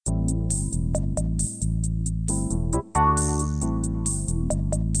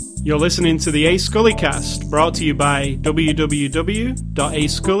You're listening to the A Scully Cast, brought to you by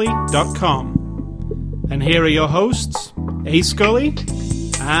www.ascully.com. And here are your hosts, A Scully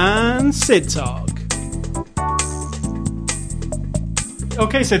and Sid Talk.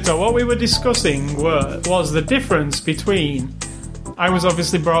 Okay, Sid Talk, what we were discussing was the difference between... I was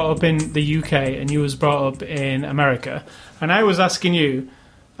obviously brought up in the UK and you was brought up in America. And I was asking you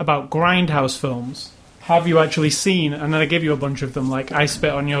about grindhouse films. Have you actually seen, and then I gave you a bunch of them, like I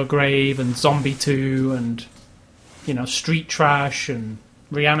Spit on Your Grave and Zombie 2 and, you know, Street Trash and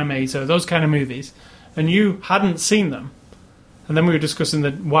Reanimator, those kind of movies, and you hadn't seen them. And then we were discussing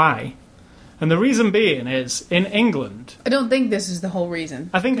the why. And the reason being is, in England... I don't think this is the whole reason.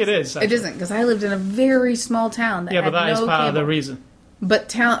 I think it is, actually. It isn't, because I lived in a very small town that had no but that is part of the reason.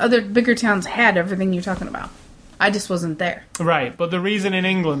 But other bigger towns had everything you're talking about. I just wasn't there. Right, but the reason in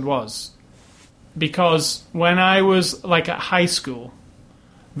England was... because when I was, like, at high school,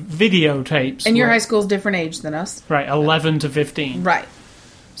 videotapes... And your high school's different age than us. Right, 11 to 15. Right.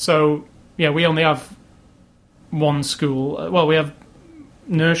 So, yeah, we only have one school. Well, we have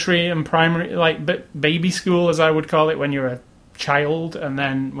nursery and primary, like, baby school, as I would call it, when you're a child. And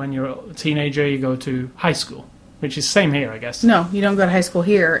then when you're a teenager, you go to high school, which is same here, I guess. No, you don't go to high school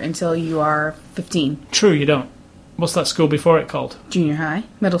here until you are 15. True, you don't. What's that school before it called? Junior high,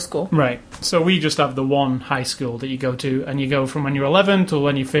 middle school. Right. So we just have the one high school that you go to, and you go from when you're 11 to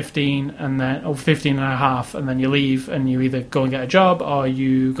when you're 15, and then 15 and a half, and then you leave, and you either go and get a job or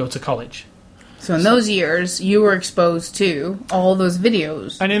you go to college. So in those years, you were exposed to all those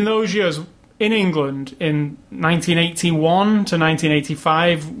videos. And in those years, in England, in 1981 to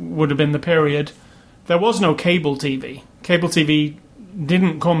 1985 would have been the period, there was no cable TV. Cable TV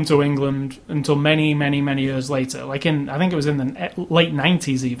didn't come to England until many, many, many years later. Like I think it was in the late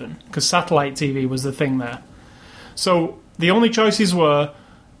 90s even, because satellite TV was the thing there. So the only choices were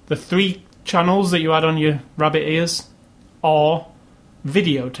the 3 channels that you had on your rabbit ears or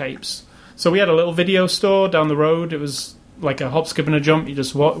videotapes. So we had a little video store down the road. It was like a hop, skip and a jump. You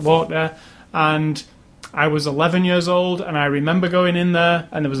just walk there. And I was 11 years old, and I remember going in there,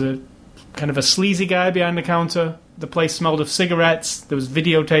 and there was a kind of a sleazy guy behind the counter. The place smelled of cigarettes. There was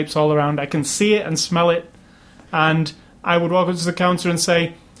videotapes all around. I can see it and smell it. And I would walk up to the counter and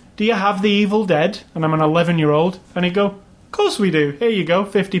say, "Do you have The Evil Dead?" And I'm an 11-year-old. And he'd go, "Of course we do. Here you go,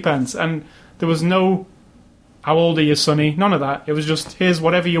 50 pence." And there was no, "How old are you, sonny?" None of that. It was just, "Here's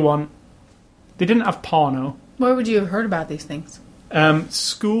whatever you want." They didn't have porno. Where would you have heard about these things?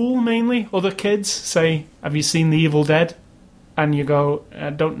 School, mainly. Other kids say, "Have you seen The Evil Dead?" And you go, "I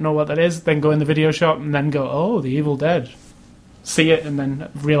don't know what that is." Then go in the video shop and then go, "Oh, The Evil Dead." See it and then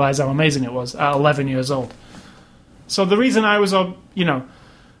realise how amazing it was at 11 years old. So the reason I was,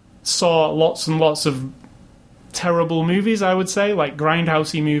 saw lots and lots of terrible movies, I would say, like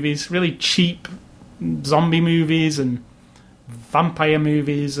grindhousey movies, really cheap zombie movies and vampire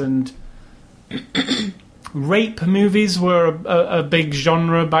movies and rape movies were a big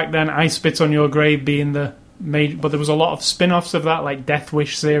genre back then. I Spit on Your Grave being the... but there was a lot of spin-offs of that, like Death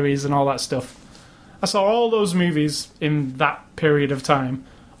Wish series and all that stuff. I saw all those movies in that period of time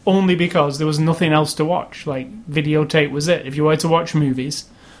only because there was nothing else to watch. Like, videotape was it. If you wanted to watch movies,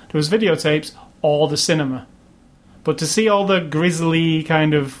 there was videotapes or the cinema. But to see all the grisly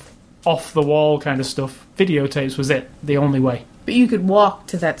kind of off-the-wall kind of stuff, videotapes was it, the only way. But you could walk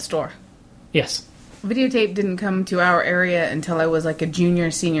to that store. Yes. Videotape didn't come to our area until I was like a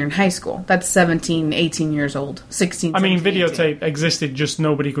junior, senior in high school. That's 17, 18 years old. 16, 17, videotape 18. Existed, just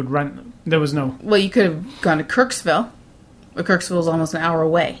nobody could rent them. There was no... Well, you could have gone to Kirksville. But Kirksville was almost an hour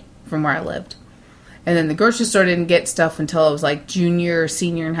away from where I lived. And then the grocery store didn't get stuff until I was like junior or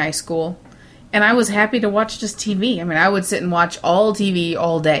senior in high school. And I was happy to watch just TV. I mean, I would sit and watch all TV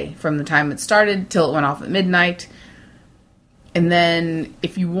all day from the time it started till it went off at midnight. And then,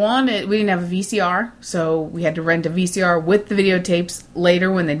 if you wanted, we didn't have a VCR, so we had to rent a VCR with the videotapes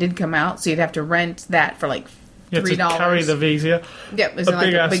later when they did come out. So you'd have to rent that for like $3. You had to carry the VCR. Yep, it was in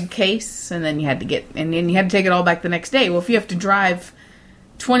like a big case, and then you had to take it all back the next day. Well, if you have to drive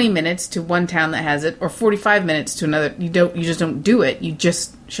 20 minutes to one town that has it, or 45 minutes to another, you just don't do it. You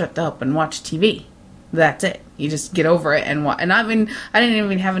just shut up and watch TV. That's it. You just get over it and watch. And I mean, I didn't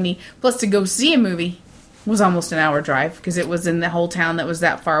even have any. Plus, to go see a movie was almost an hour drive because it was in the whole town that was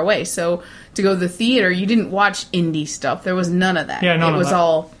that far away. So to go to the theater, you didn't watch indie stuff. There was none of that. Yeah, none of that. It was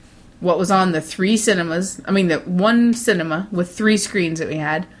all what was on the 3 cinemas. I mean, the one cinema with 3 screens that we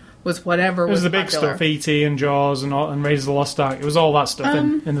had was whatever was the big popular. stuff, E.T. and Jaws and Raiders of the Lost Ark. It was all that stuff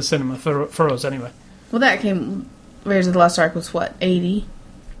in the cinema for us anyway. Well, that came. Raiders of the Lost Ark was what, 80?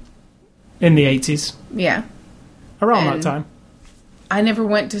 in the 80s. Yeah. Around And that time. I never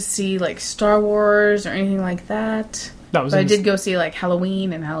went to see, like, Star Wars or anything like that. That was But I did go see, like,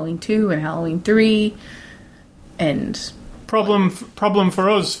 Halloween and Halloween 2 and Halloween 3. And... Problem for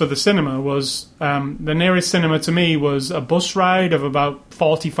us for the cinema was the nearest cinema to me was a bus ride of about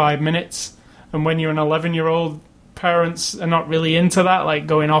 45 minutes. And when you're an 11-year-old, parents are not really into that, like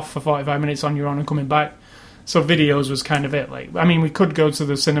going off for 45 minutes on your own and coming back. So videos was kind of it. Like, I mean, we could go to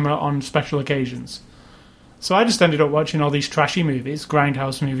the cinema on special occasions. So I just ended up watching all these trashy movies,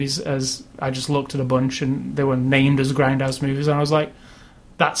 Grindhouse movies, as I just looked at a bunch and they were named as Grindhouse movies. And I was like,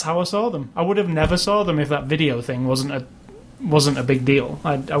 that's how I saw them. I would have never saw them if that video thing wasn't a big deal.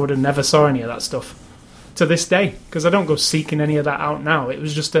 I would have never saw any of that stuff to this day, because I don't go seeking any of that out now. It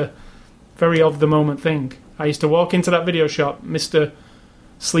was just a very of the moment thing. I used to walk into that video shop, Mr.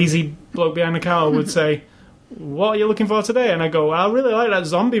 Sleazy bloke behind the counter would say, what are you looking for today? And I go, well, I really like that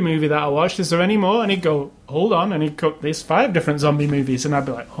zombie movie that I watched. Is there any more? And he'd go, hold on. And he'd cook these 5 different zombie movies. And I'd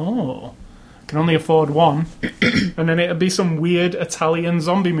be like, oh, I can only afford one. And then it'd be some weird Italian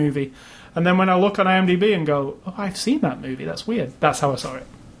zombie movie. And then when I look on IMDb and go, oh, I've seen that movie. That's weird. That's how I saw it.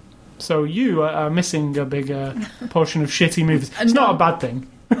 So you are missing a big portion of shitty movies. It's not a bad thing.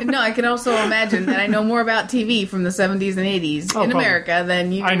 No, I can also imagine that I know more about TV from the 70s and 80s in America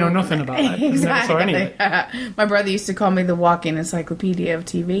than you do. I know nothing about that. Exactly. I never saw any of it. My brother used to call me the walking encyclopedia of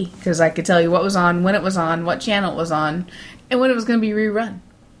TV, because I could tell you what was on, when it was on, what channel it was on, and when it was going to be rerun.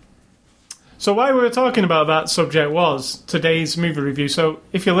 So why we were talking about that subject was today's movie review. So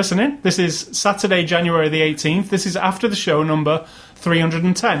if you're listening, this is Saturday, January the 18th. This is after the show number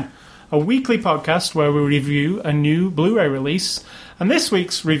 310, a weekly podcast where we review a new Blu-ray release. And this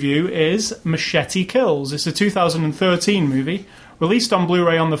week's review is Machete Kills. It's a 2013 movie, released on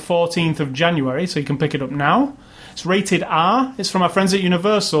Blu-ray on the 14th of January, so you can pick it up now. It's rated R. It's from our friends at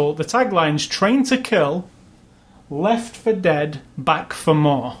Universal. The tagline's Trained to Kill, Left for Dead, Back for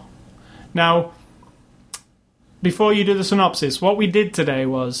More. Now, before you do the synopsis, what we did today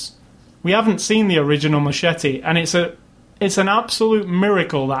was, we haven't seen the original Machete, and it's an absolute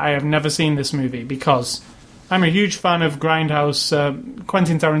miracle that I have never seen this movie, because I'm a huge fan of Grindhouse,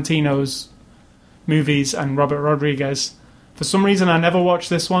 Quentin Tarantino's movies, and Robert Rodriguez. For some reason, I never watched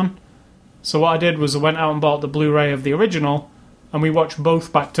this one. So what I did was I went out and bought the Blu-ray of the original, and we watched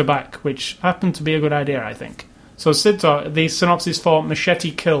both back to back, which happened to be a good idea, I think. So Sid, the synopsis for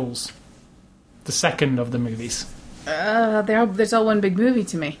Machete Kills, the second of the movies. There's all one big movie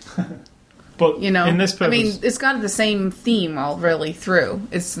to me. But in this purpose, I mean, it's got the same theme all really through.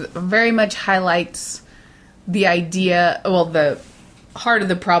 It's very much highlights the idea, well, the heart of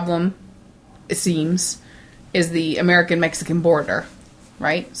the problem, it seems, is the American-Mexican border,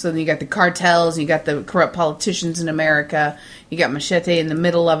 right? So then you got the cartels, you got the corrupt politicians in America, you got Machete in the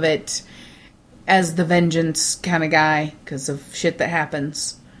middle of it as the vengeance kind of guy because of shit that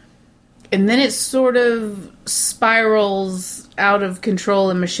happens. And then it sort of spirals out of control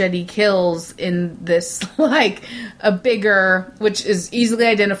and Machete Kills in this, like, a bigger, which is easily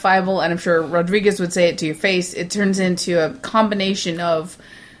identifiable, and I'm sure Rodriguez would say it to your face, it turns into a combination of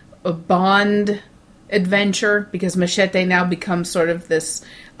a Bond adventure, because Machete now becomes sort of this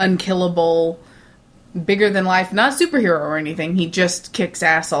unkillable, bigger-than-life, not superhero or anything, he just kicks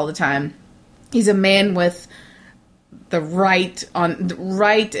ass all the time. He's a man with the right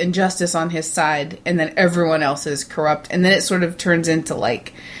and justice on his side, and then everyone else is corrupt, and then it sort of turns into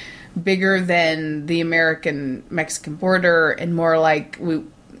like bigger than the American-Mexican border, and more like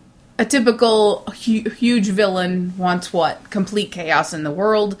a typical huge villain wants what? Complete chaos in the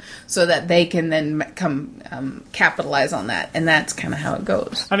world, so that they can then capitalize on that, and that's kind of how it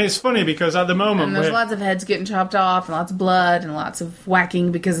goes. And it's funny because at the moment, and there's lots of heads getting chopped off, and lots of blood, and lots of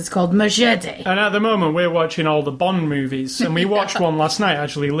whacking because it's called Machete. And at the moment, we're watching all the Bond movies, and we watched one last night,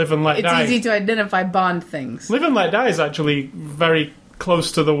 actually, Live and Let Die. It's easy to identify Bond things. Live and Let Die is actually very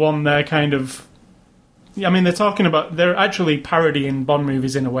close to the one they're kind of... I mean, they're actually parodying Bond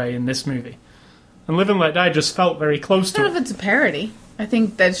movies in a way in this movie. And Live and Let Die just felt very close to it. I don't know if it's a parody. I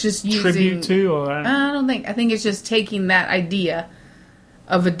think that's just using... Tribute to, or... I think it's just taking that idea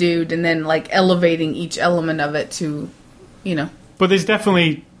of a dude and then, like, elevating each element of it to, But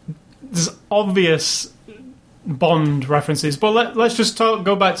there's obvious Bond references. But let's just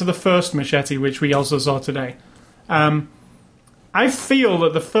go back to the first Machete, which we also saw today. I feel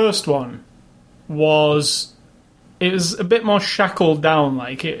that the first one was a bit more shackled down,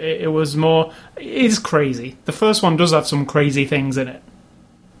 like it was more, it is crazy. The first one does have some crazy things in it,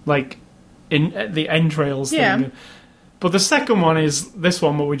 like in the entrails thing. But the second one is this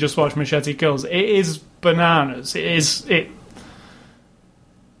one, what we just watched, Machete Kills. It is bananas. It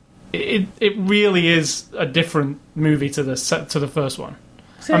it really is a different movie to the first one.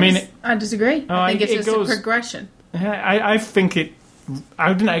 So I disagree. I think it's just a progression. I think it.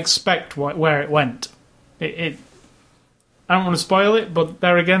 I didn't expect where it went. I don't want to spoil it, but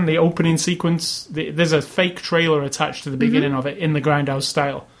there again, the opening sequence. There's a fake trailer attached to the beginning of it in the Grindhouse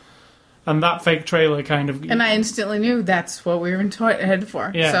style, and that fake trailer kind of. And I instantly knew that's what we were headed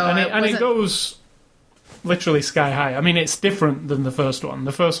for. Yeah, so and it goes literally sky high. I mean, it's different than the first one.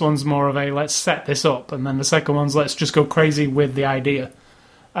 The first one's more of a let's set this up, and then the second one's let's just go crazy with the idea.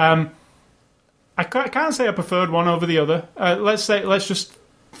 I can't say I preferred one over the other. Let's just,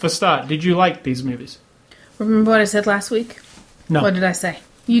 for start, did you like these movies? Remember what I said last week? No. What did I say?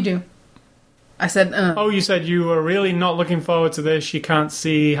 You do. I said, Oh, you said you were really not looking forward to this. You can't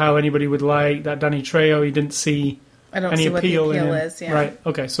see how anybody would like that Danny Trejo. You didn't see any appeal in him. Is. Yeah. Right,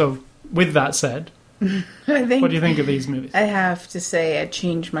 okay, so with that said, what do you think of these movies? I have to say I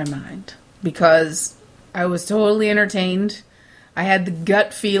changed my mind because I was totally entertained. I had the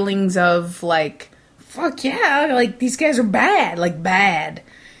gut feelings of, like, fuck yeah, like, these guys are bad, like, bad.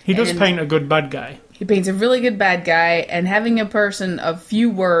 He does paint a good bad guy. He paints a really good bad guy, and having a person of few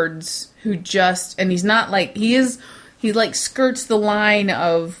words who just, and he's not, like, he like, skirts the line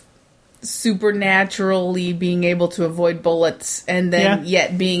of supernaturally being able to avoid bullets, and then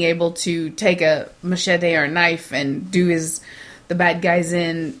yet being able to take a machete or a knife and do the bad guys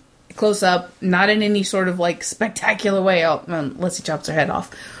in close up, not in any sort of like spectacular way, unless he chops her head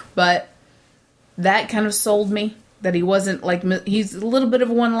off. But that kind of sold me that he wasn't like, he's a little bit of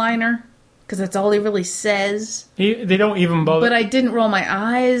a one-liner because that's all he really says. They don't even bother. But I didn't roll my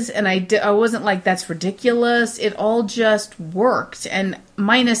eyes, and I wasn't like, that's ridiculous. It all just worked, and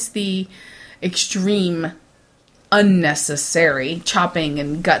minus the extreme unnecessary chopping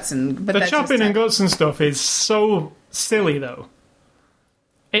and guts and. But the chopping and guts and stuff is so silly, though.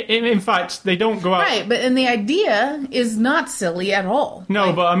 In fact, they don't go out... Right, but and the idea is not silly at all. No,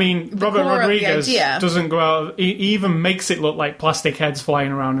 like, but I mean, Robert Rodriguez doesn't go out... He even makes it look like plastic heads flying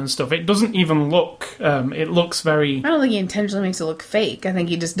around and stuff. It doesn't even look... it looks very... I don't think he intentionally makes it look fake. I think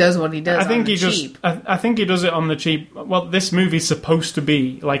he just does what he does on the cheap. I think he does it on the cheap. Well, this movie's supposed to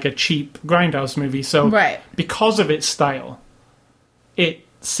be like a cheap Grindhouse movie, so... Right. Because of its style, it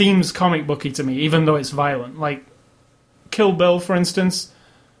seems comic booky to me, even though it's violent. Like, Kill Bill, for instance...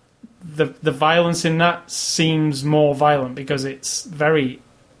 The violence in that seems more violent because it's very...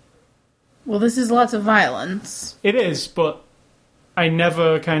 Well, this is lots of violence. It is, but I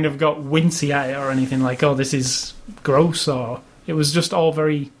never kind of got wincy at it or anything like, oh, this is gross, or... It was just all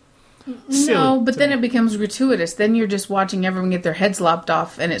very silly. No, but then it becomes gratuitous. Then you're just watching everyone get their heads lopped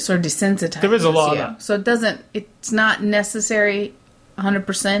off, and it sort of desensitizes There is a lot of that. So it's not necessary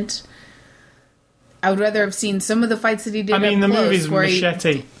 100%. I would rather have seen some of the fights that he did up close. I mean, the movie's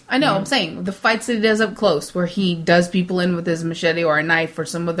Machete. I know, I'm saying, the fights that he does up close, where he does people in with his machete or a knife or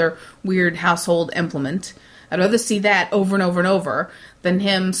some other weird household implement. I'd rather see that over and over and over than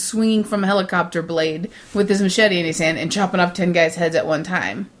him swinging from a helicopter blade with his machete in his hand and chopping off 10 guys' heads at one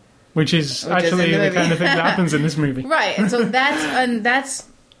time. Which is actually the kind of thing that happens in this movie. Right, and so that's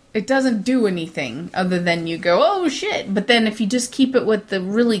it doesn't do anything other than you go, oh shit. But then if you just keep it with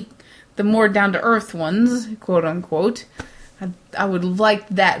the more down-to-earth ones, quote-unquote, I would like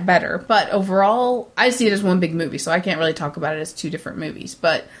that better. But overall, I see it as one big movie, so I can't really talk about it as two different movies.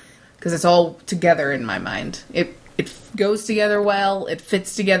 But because it's all together in my mind. It goes together well. It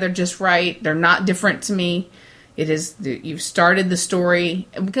fits together just right. They're not different to me. It is, you've started the story.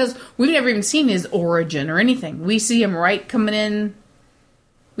 Because we've never even seen his origin or anything. We see him right coming in.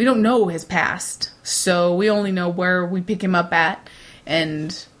 We don't know his past. So we only know where we pick him up at.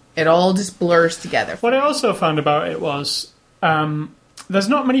 And it all just blurs together. What I also found about it was... there's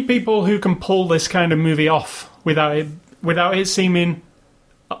not many people who can pull this kind of movie off without it seeming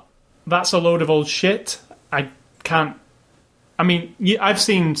that's a load of old shit. I can't. I mean, I've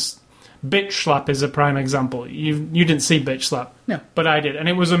seen Bitch Slap is a prime example. You didn't see Bitch Slap, no, but I did, and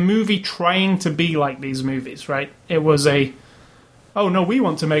it was a movie trying to be like these movies, right? It was oh no, we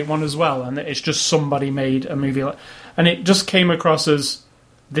want to make one as well, and it's just somebody made a movie, and it just came across as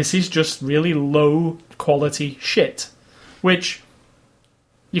this is just really low quality shit. Which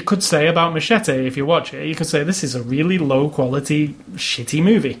you could say about Machete if you watch it. You could say this is a really low-quality, shitty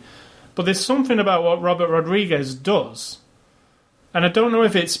movie. But there's something about what Robert Rodriguez does. And I don't know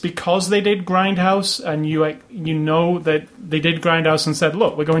if it's because they did Grindhouse and you know that they did Grindhouse and said,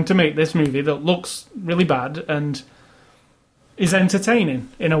 look, we're going to make this movie that looks really bad and is entertaining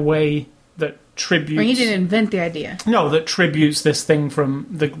in a way that tributes... Well, he didn't invent the idea. No, that tributes this thing from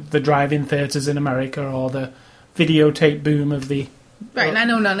the drive-in theatres in America or the... videotape boom of the Right, and I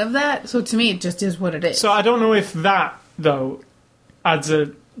know none of that, so to me it just is what it is. So I don't know if that, though, adds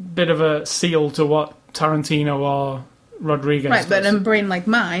a bit of a seal to what Tarantino or Rodriguez right, but does. in a brain like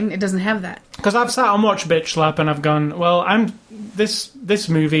mine, it doesn't have that. Because I've sat and watched Bitch Slap and I've gone, well, this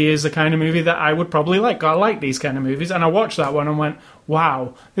movie is the kind of movie that I would probably like. I like these kind of movies. And I watched that one and went,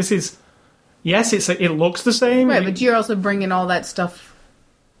 wow, this is... Yes, it looks the same. Right, but you're also bringing all that stuff...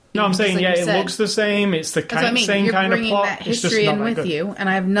 No, I'm saying, like it looks the same. It's the same you're kind of bringing plot. that It's just history not in that with good. you, and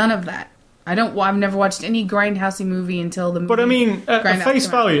I have none of that. I've never watched any grindhousey movie until the movie. But I mean, at Grindhouse face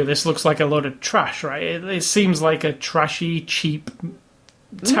came out. value, this looks like a load of trash, right? It seems like a trashy, cheap,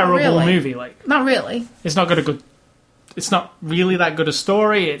 terrible really. movie. Like, Not really. it's not got a good. It's not really that good a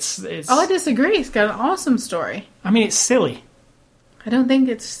story. It's. Oh, I disagree. It's got an awesome story. I mean, it's silly. I don't think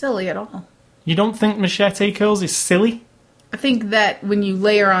it's silly at all. You don't think Machete Kills is silly? I think that when you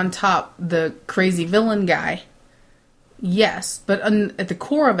layer on top the crazy villain guy, yes, but at the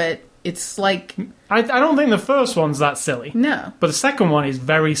core of it, it's like I don't think the first one's that silly, no. but the second one is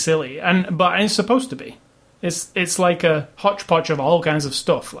very silly, but it's supposed to be. It's like a hodgepodge of all kinds of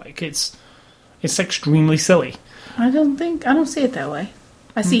stuff. Like it's extremely silly. I don't see it that way.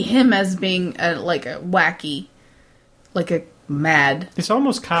 I see him as being like a wacky, like a mad. It's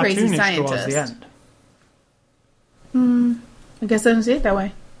almost Crazy cartoonish towards scientist. the end. I guess I don't see it that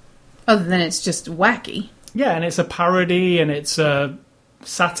way. Other than it's just wacky. Yeah, and it's a parody, and it's a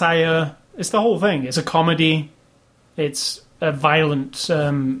satire. It's the whole thing. It's a comedy. It's a violent.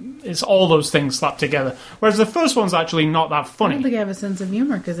 It's all those things slapped together. Whereas the first one's actually not that I don't funny. think I have a sense of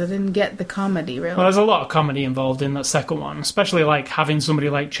humor because I didn't get the comedy really. Well, there's a lot of comedy involved in that second one, especially like having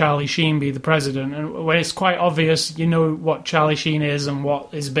somebody like Charlie Sheen be the president, and when it's quite obvious, you know what Charlie Sheen is and what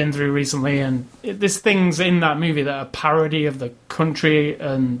he's been through recently, and there's things in that movie that are parody of the country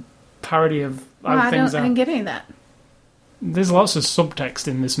and parody of Well, other I things. didn't get any of that. There's lots of subtext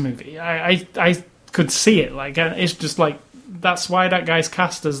in this movie. I could see it. Like, it's just like, that's why that guy's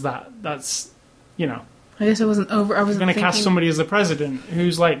cast as that. That's, you know, I guess I wasn't over. I wasn't going to thinking. cast somebody as the president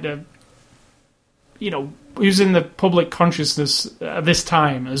who's like the, you know, who's in the public consciousness at this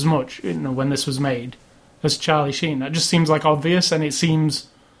time as much, you know, when this was made, as Charlie Sheen. That just seems like obvious, and it seems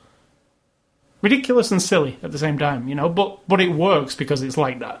ridiculous and silly at the same time, you know, but it works because it's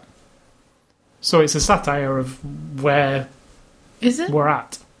like that. So it's a satire of where Is it? we're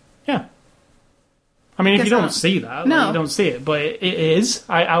at. Yeah. I mean, if Guess you don't not. see that, No. like, you don't see it, but it is.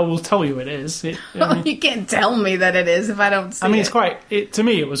 I will tell you it is. I mean, You can't tell me that it is if I don't see it. it's quite. To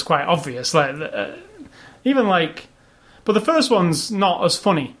me, it was quite obvious. Like, even like, but the first one's not as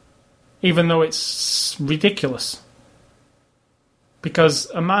funny, even though it's ridiculous. Because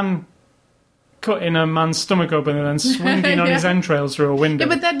a man cutting a man's stomach open and then swinging on his entrails through a window. Yeah,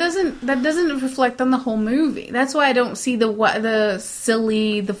 but that doesn't reflect on the whole movie. That's why I don't see the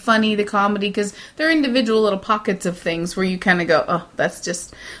silly, the funny, the comedy, because there are individual little pockets of things where you kind of go, oh, that's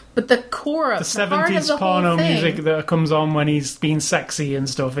just. But the core of the the heart of 70s the porno whole thing, music that comes on when he's being sexy and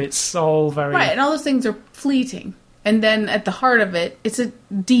stuff, it's all very... right? And all those things are fleeting. And then at the heart of it, it's a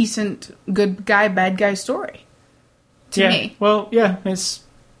decent, good guy, bad guy story. To me. Well, yeah, but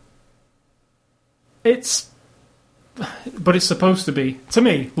it's supposed to be, to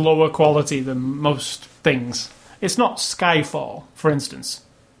me, lower quality than most things. It's not Skyfall, for instance.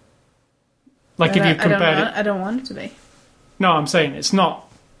 Like if you compared it... I don't want it to be. No, I'm saying it's not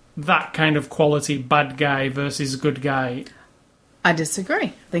that kind of quality bad guy versus good guy. I disagree.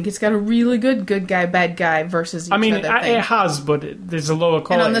 I think it's got a really good guy, bad guy versus each I mean, other thing. it has, but there's a lower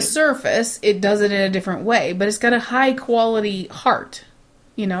quality. And on the surface, it does it in a different way, but it's got a high quality heart,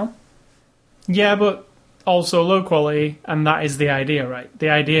 you know? Yeah, but also low quality, and that is the idea, right? The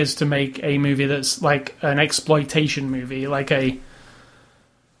idea is to make a movie that's like an exploitation movie, like a,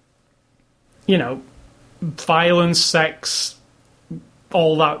 you know, violence, sex,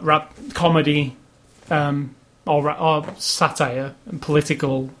 all that rap comedy, or satire, and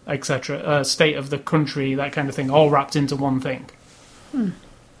political, etc., state of the country, that kind of thing, all wrapped into one thing.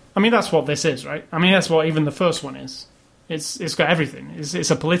 I mean, that's what this is, right? I mean, that's what even the first one is. It's got everything.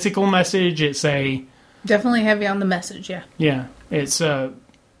 It's a political message. It's a... Definitely heavy on the message, yeah. Yeah. It's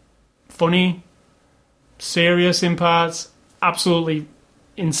funny, serious in parts, absolutely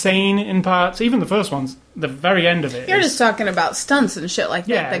insane in parts. Even the first one's, the very end of it. You're just talking about stunts and shit like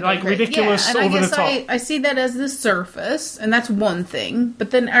that. Yeah, that go like great. ridiculous, and over I guess the top. I see that as the surface, and that's one thing.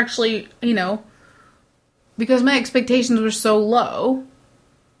 But then actually, you know, because my expectations were so low,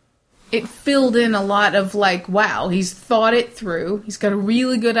 it filled in a lot of like, wow, he's thought it through. He's got a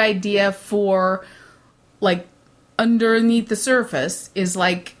really good idea for like underneath the surface is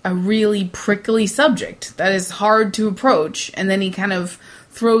like a really prickly subject that is hard to approach, and then he kind of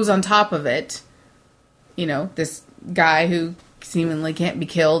throws on top of it, you know, this guy who seemingly can't be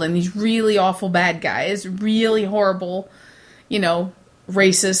killed, and these really awful bad guys, really horrible, you know,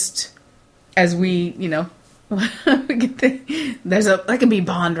 racist, as we, you know, that can be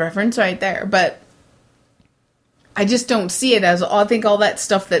Bond reference right there, but I just don't see it as, I think all that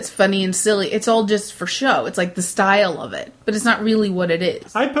stuff that's funny and silly, it's all just for show. It's like the style of it, but it's not really what it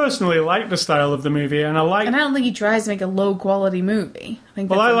is. I personally like the style of the movie, and I don't think he tries to make a low quality movie.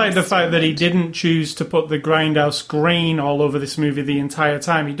 I like the fact that he didn't choose to put the grindhouse grain all over this movie the entire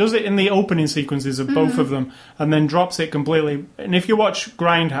time. He does it in the opening sequences of both of them, and then drops it completely. And if you watch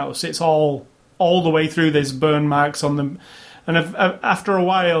Grindhouse, it's all the way through there's burn marks on them, and after a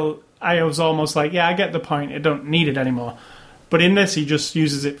while, I was almost like, yeah, I get the point. I don't need it anymore. But in this, he just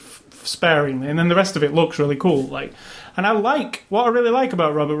uses it sparingly, and then the rest of it looks really cool. And what I really like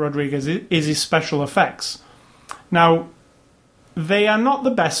about Robert Rodriguez is his special effects. Now, they are not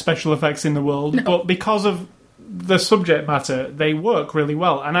the best special effects in the world, but because of the subject matter, they work really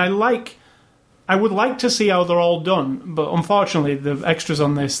well. And I would like to see how they're all done, but unfortunately, the extras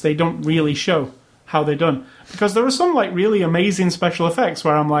on this, they don't really show how they're done. Because there are some really amazing special effects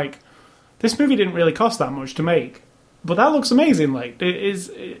where I'm like, this movie didn't really cost that much to make, but that looks amazing.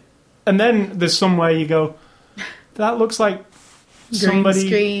 And then there's somewhere you go, that looks like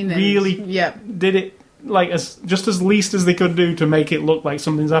somebody really did it just as least as they could do to make it look like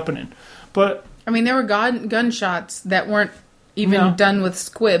something's happening. But I mean, there were gunshots that weren't even done with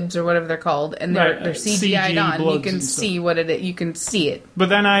squibs or whatever they're called, and they're CGI'd on. You can see you can see it. But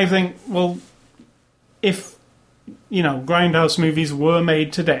then I think, well, if Grindhouse movies were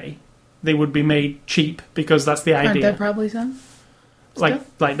made today, they would be made cheap because that's the idea. Aren't there probably some?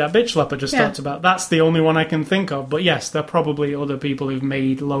 Like that bitch slap I just talked about. That's the only one I can think of. But yes, there are probably other people who've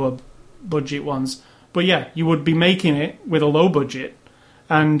made lower budget ones. But yeah, you would be making it with a low budget.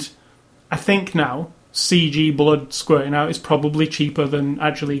 And I think now CG blood squirting out is probably cheaper than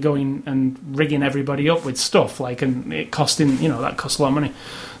actually going and rigging everybody up with stuff. And it costing, that costs a lot of money.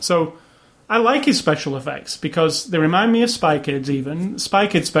 So I like his special effects because they remind me of Spy Kids even. Spy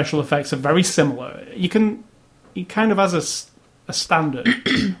Kids special effects are very similar. He kind of has a standard,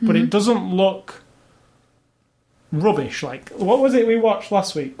 but it doesn't look rubbish. What was it we watched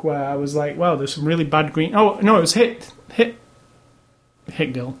last week where I was like, wow, there's some really bad green... Oh, no, it was Hit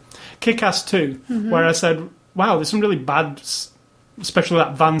Girl. Kick-Ass 2, where I said, wow, there's some really bad, especially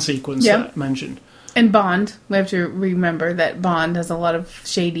that van sequence that I mentioned. And Bond. We have to remember that Bond has a lot of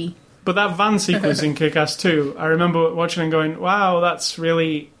shady... But that van sequence in Kick-Ass 2, I remember watching and going, wow, that's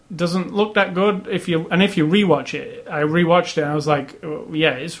really... doesn't look that good. If you rewatch it, I rewatched it and I was like,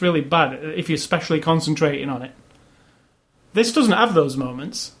 yeah, it's really bad if you're especially concentrating on it. This doesn't have those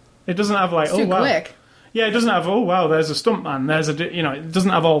moments. It doesn't have it's too quick. Yeah, it doesn't have, oh wow, there's a stuntman, it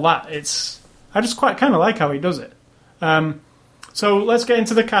doesn't have all that. I just quite kind of like how he does it. So let's get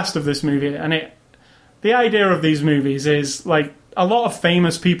into the cast of this movie, and the idea of these movies is a lot of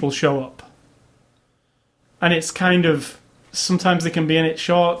famous people show up. And it's kind of, sometimes they can be in it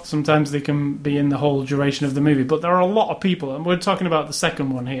short, sometimes they can be in the whole duration of the movie, but there are a lot of people, and we're talking about the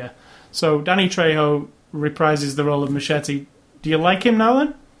second one here. So Danny Trejo reprises the role of Machete. Do you like him now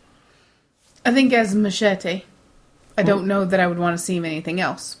then? I think as Machete, I don't know that I would want to see him anything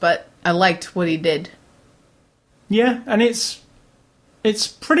else, but I liked what he did. Yeah, and it's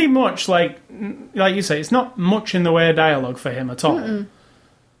pretty much like you say, it's not much in the way of dialogue for him at all. Mm-mm.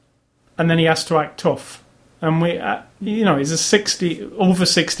 And then he has to act tough. And he's a over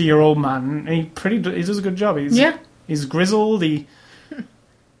 60-year-old man. And he does a good job. He's grizzled. I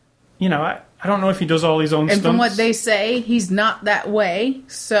don't know if he does all his own stunts. And from what they say, he's not that way.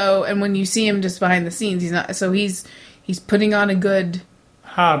 So, and when you see him just behind the scenes, he's not. So he's putting on a good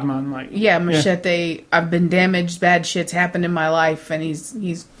hard man, Machete. Yeah. I've been damaged. Bad shit's happened in my life, and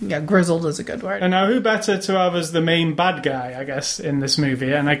he's grizzled is a good word. And now, who better to have as the main bad guy, I guess, in this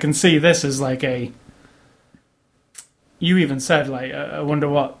movie? And I can see this as you even said, I wonder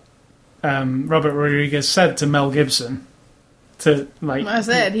what Robert Rodriguez said to Mel Gibson. I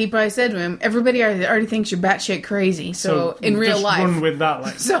said, he probably said to him, everybody already thinks you're batshit crazy, so in real life... run with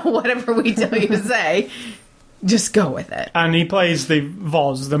that. So whatever we tell you to say, just go with it. And he plays the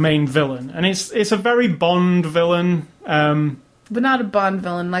Voz, the main villain. And it's a very Bond villain. But not a Bond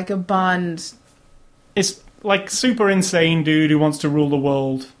villain, like a Bond... It's like super insane dude who wants to rule the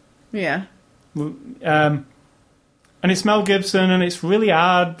world. Yeah. And it's Mel Gibson, and it's really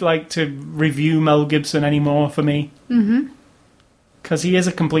hard to review Mel Gibson anymore for me. Mm-hmm. Because he is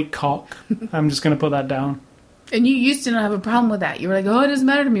a complete cock. I'm just going to put that down. And you used to not have a problem with that. You were like, oh, it doesn't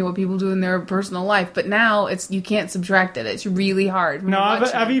matter to me what people do in their personal life. But now you can't subtract it. It's really hard. No,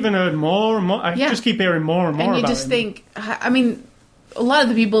 I've even heard more and more. I just keep hearing more and more about it. And you just think, I mean, a lot of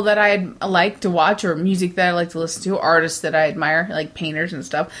the people that I like to watch, or music that I like to listen to, artists that I admire, like painters and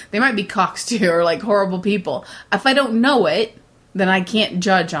stuff, they might be cocks too, or like horrible people. If I don't know it, then I can't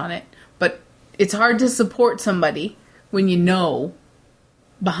judge on it. But it's hard to support somebody when you know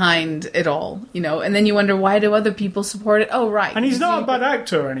behind it all, you know, and then you wonder, why do other people support it? Oh, right. And he's not a bad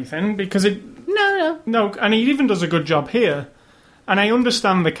actor or anything, because No, and he even does a good job here. And I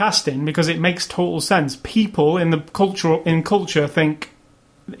understand the casting, because it makes total sense. People in the culture think,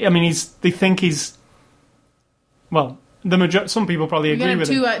 I mean, they think he's, well, some people probably agree with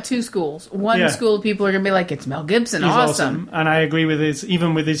him. Two schools. One school of people are going to be like, it's Mel Gibson, he's awesome. And I agree with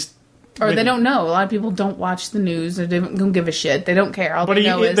his... Or they don't know. A lot of people don't watch the news. They don't give a shit. They don't care.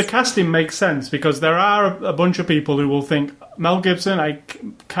 The casting makes sense, because there are a bunch of people who will think, Mel Gibson, I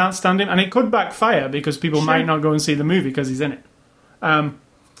can't stand him. And it could backfire, because people might not go and see the movie because he's in it.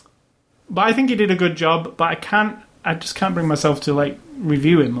 But I think he did a good job, but I just can't bring myself to, like,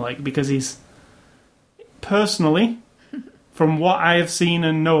 review him, like, because he's... Personally, from what I have seen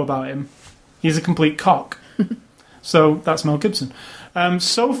and know about him, he's a complete cock. So, that's Mel Gibson.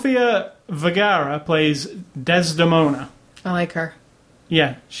 Sofia Vergara plays Desdemona. I like her.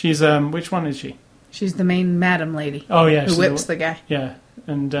 Yeah, she's which one is she? She's the main madam lady. Oh yeah, who whips the guy. Yeah,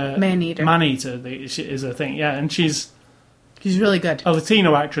 and man-eater. Man-eater is her thing. Yeah, and she's really good. A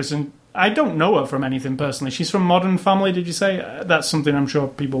Latino actress, and I don't know her from anything personally. She's from Modern Family. Did you say that's something I'm sure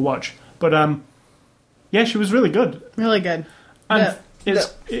people watch? But yeah, she was really good. Really good. And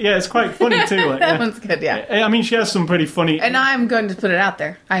it's quite funny too. Like, that one's good, yeah. I mean, she has some pretty funny... And I'm going to put it out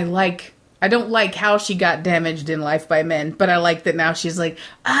there. I don't like how she got damaged in life by men, but I like that now she's like,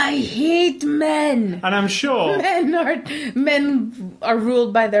 I hate men. And I'm sure... Men are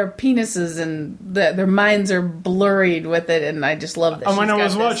ruled by their penises, and their minds are blurred with it, and I just love that. And when I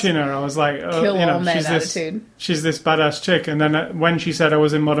was watching her, I was like, kill all men attitude. She's this badass chick. And then when she said I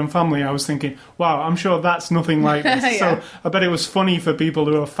was in Modern Family, I was thinking, wow, I'm sure that's nothing like this. Yeah. So I bet it was funny for people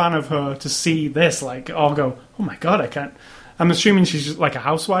who are a fan of her to see this, like, or go, oh my God, I can't... I'm assuming she's just like a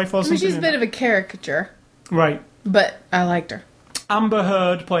housewife or something. She's a bit of a caricature. Right. But I liked her. Amber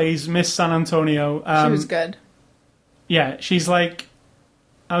Heard plays Miss San Antonio. She was good. Yeah, she's like...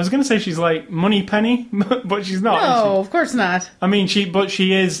 I was going to say she's like Moneypenny, but she's not. No, of course not. I mean, she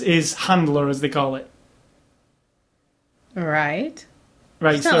is handler, as they call it. Right.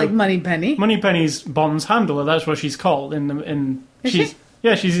 Right. She's not like Moneypenny. Moneypenny's Bond's handler. That's what she's called.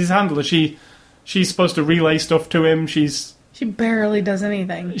 Yeah, she's his handler. She's supposed to relay stuff to him. She barely does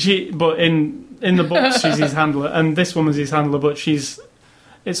anything. But in the books, she's his handler, and this woman's his handler. But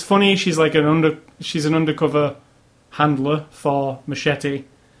it's funny. She's like she's an undercover handler for Machete,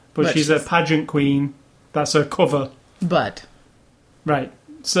 but she's a pageant queen. That's her cover. But right.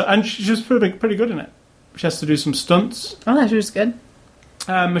 So and she's pretty good in it. She has to do some stunts. Oh, that was good.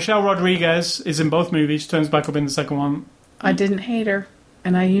 Michelle Rodriguez is in both movies. She turns back up in the second one. I didn't hate her.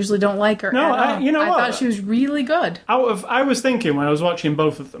 And I usually don't like her. No, I thought she was really good. I was thinking when I was watching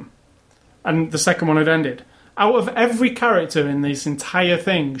both of them, and the second one had ended. Out of every character in this entire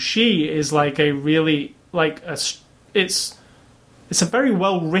thing, she is like a really it's a very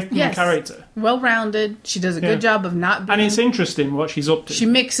well written character, well rounded. She does a good job of not being, and it's interesting what she's up to. She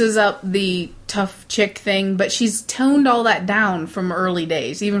mixes up the tough chick thing, but she's toned all that down from early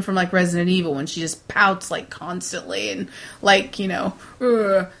days, even from like Resident Evil when she just pouts like constantly and like and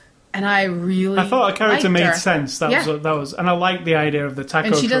I thought a character made sense. That was, and I liked the idea of the taco.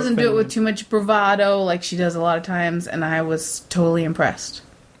 And she doesn't do it with too much bravado like she does a lot of times, and I was totally impressed.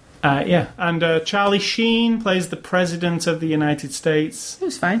 And Charlie Sheen plays the President of the United States. He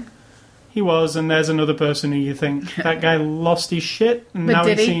was fine. He was, and there's another person who you think, that guy lost his shit, and but now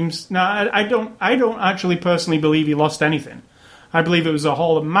did it he? seems... No, I don't actually personally believe he lost anything. I believe it was a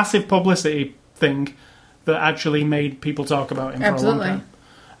whole massive publicity thing that actually made people talk about him for a long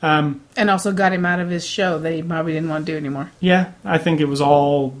time. And also got him out of his show that he probably didn't want to do anymore. Yeah, I think it was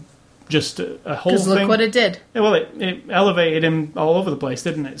all... just a whole thing. Because look what it did. Well, it elevated him all over the place,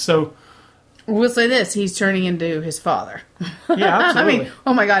 didn't it? So... We'll say this, he's turning into his father. Yeah, absolutely. I mean,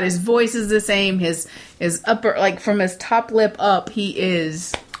 oh my God, his voice is the same, his upper, like from his top lip up, he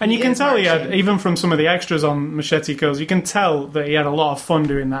is... And you can tell he had, even from some of the extras on Machete Kills, you can tell that he had a lot of fun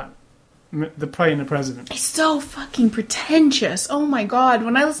doing that. Playing the president. He's so fucking pretentious. Oh my God.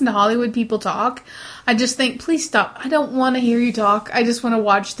 When I listen to Hollywood people talk, I just think, please stop. I don't want to hear you talk. I just want to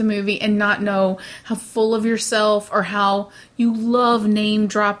watch the movie and not know how full of yourself or how you love name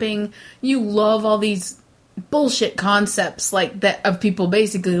dropping. You love all these bullshit concepts like that of people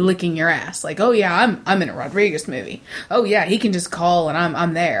basically licking your ass. Like, oh yeah, I'm in a Rodriguez movie. Oh yeah, he can just call and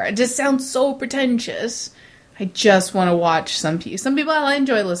I'm there. It just sounds so pretentious. I just want to watch some people I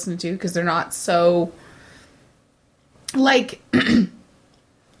enjoy listening to because they're not so like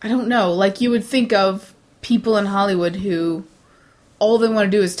I don't know, like you would think of people in Hollywood who all they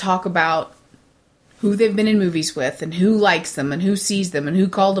want to do is talk about who they've been in movies with and who likes them and who sees them and who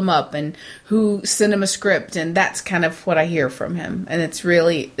called them up and who sent him a script, and that's kind of what I hear from him, and it's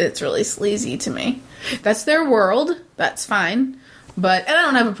really sleazy to me. That's their world. That's fine. And I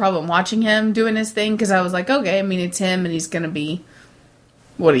don't have a problem watching him doing his thing because I was like, okay, I mean, it's him and he's going to be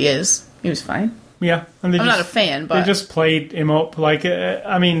what he is. He was fine. Yeah, and I'm not a fan, but they just played him up like.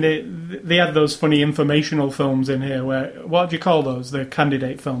 I mean, they had those funny informational films in here. Where what do you call those? The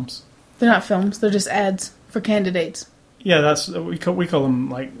candidate films. They're not films. They're just ads for candidates. Yeah, that's we call them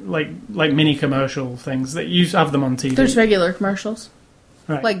like mini commercial things that you have them on TV. There's regular commercials,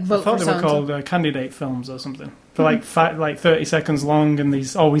 right? Like vote I thought for they were called candidate films or something. For like 30 seconds long, and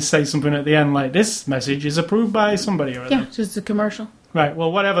these always say something at the end like this message is approved by somebody or other. Yeah, just a commercial. Right,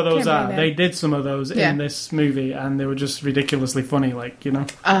 well, whatever those Campaign are, they did some of those in this movie, and they were just ridiculously funny, like, you know.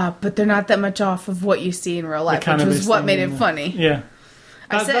 But they're not that much off of what you see in real life, which was what made it funny. Yeah.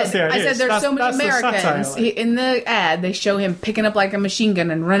 I said there's so many Americans. In the ad, they show him picking up like a machine gun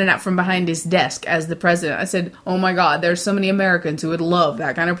and running out from behind his desk as the president. I said, oh my God, there's so many Americans who would love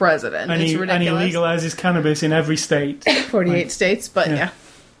that kind of president. And it's ridiculous. He legalizes cannabis in every state. 48 states, but yeah.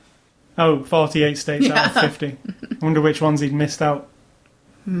 Oh, 48 states out of 50. I wonder which ones he'd missed out.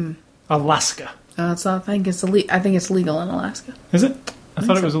 Alaska. So I think it's legal in Alaska. Is it? I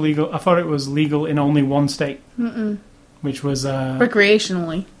thought it was illegal. I thought it was legal in only one state, which was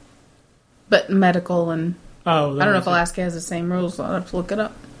recreationally, but medical and. Oh, I don't know if Alaska has the same rules. So I'll have to look it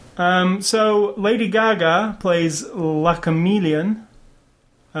up. So Lady Gaga plays La Chameleon.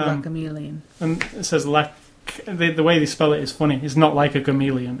 La Chameleon. And it says the way they spell it is funny. It's not like a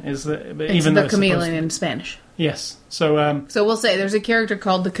chameleon. It's even the chameleon in Spanish. Yes. So we'll say there's a character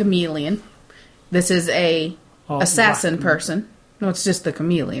called the Chameleon. This is a assassin person. No, it's just the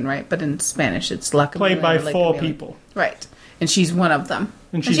chameleon, right? But in Spanish, it's La Chameleon. Played by four people. Right. And she's one of them.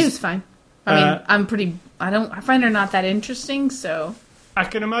 And she was fine. I mean, I find her not that interesting, so. I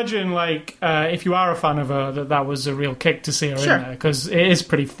can imagine, like, if you are a fan of her, that was a real kick to see her in there, because it is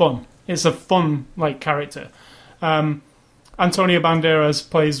pretty fun. It's a fun, like, character. Antonio Banderas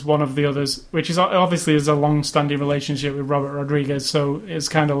plays one of the others, which is obviously is a long-standing relationship with Robert Rodriguez, so it's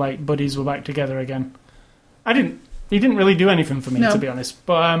kind of like buddies were back together again. He didn't really do anything for me, to be honest.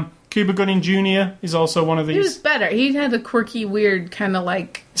 But Cuba Gooding Jr. is also one of these. He was better. He had a quirky, weird, kind of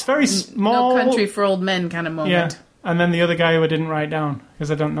like... It's very small... No Country for Old Men kind of moment. Yeah, and then the other guy who I didn't write down,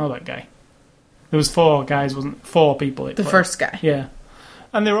 because I don't know that guy. There was four guys, wasn't four people. The first guy. Yeah.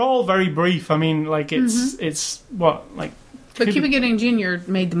 And they're all very brief. I mean, like, it's what, like... But Cuba Gooding Jr.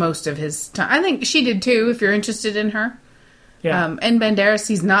 made the most of his time. I think she did too, if you're interested in her. Yeah. And Banderas,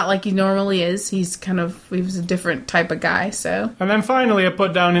 he's not like he normally is. He was a different type of guy, so. And then finally I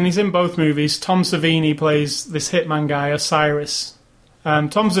put down, and he's in both movies, Tom Savini plays this hitman guy, Osiris. Tom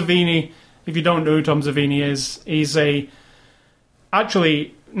Savini, if you don't know who Tom Savini is, he's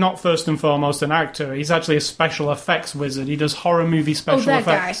actually not first and foremost an actor. He's actually a special effects wizard. He does horror movie special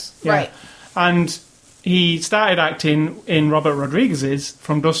effects. Guy. Yeah. Right. And he started acting in Robert Rodriguez's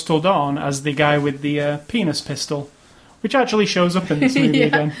From Dusk Till Dawn as the guy with the penis pistol, which actually shows up in this movie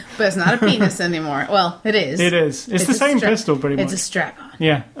again. But it's not a penis anymore. Well, it is. It is. It's the same pistol, pretty much. It's a strap-on.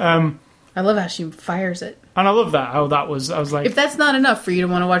 Yeah. I love how she fires it. And I love that, how that was... I was like... If that's not enough for you to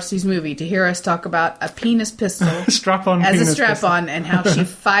want to watch this movie, to hear us talk about a penis pistol... strap-on as penis a strap-on, and how she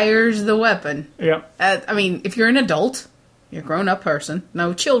fires the weapon. Yeah. I mean, if you're an adult, you're a grown-up person,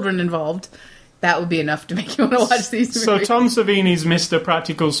 no children involved... That would be enough to make you want to watch these movies. So Tom Savini's Mr.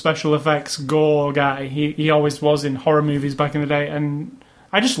 Practical Special Effects gore guy. He always was in horror movies back in the day, and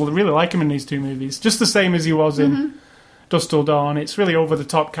I just really like him in these two movies. Just the same as he was in Dusk Till Dawn. It's really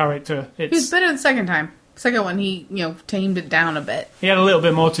over-the-top character. He was better the second time. Second one, he tamed it down a bit. He had a little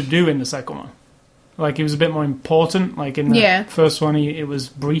bit more to do in the second one. Like, he was a bit more important. Like, in the first one, it was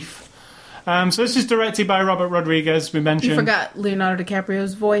brief. So this is directed by Robert Rodriguez. We mentioned... You forgot Leonardo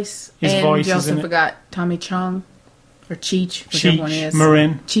DiCaprio's voice. His voice, you also forgot Tommy Chong. Or Cheech, whichever one he is.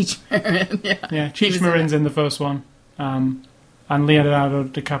 Marin. Cheech Marin, yeah. Yeah, Cheech Marin's in the first one. And Leonardo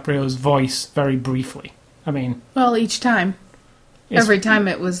DiCaprio's voice, very briefly. I mean... Well, each time. Every time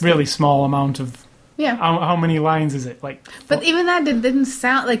it was... Really small amount of... Yeah. How many lines is it? But even that didn't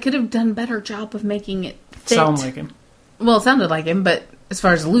sound... They could have done a better job of making it fit. Sound like him. Well, it sounded like him, but as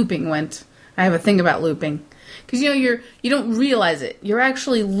far as looping went... I have a thing about looping. Because, you don't realize it. You're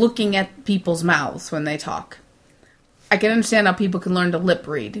actually looking at people's mouths when they talk. I can understand how people can learn to lip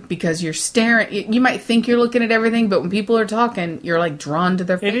read because you're staring. You might think you're looking at everything, but when people are talking, you're like drawn to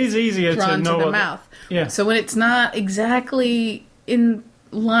their face. It is easier to know their mouth. Yeah. So when it's not exactly in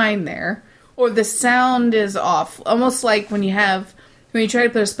line there, or the sound is off, almost like when you try to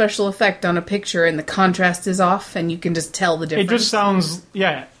put a special effect on a picture and the contrast is off, and you can just tell the difference. It just sounds.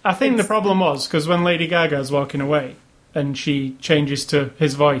 Yeah, I think the problem was because when Lady Gaga is walking away and she changes to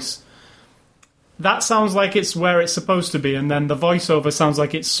his voice. That sounds like it's where it's supposed to be, and then the voiceover sounds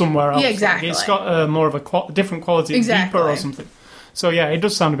like it's somewhere else. Yeah, exactly. Like it's got more of a different quality, deeper or something. So yeah, it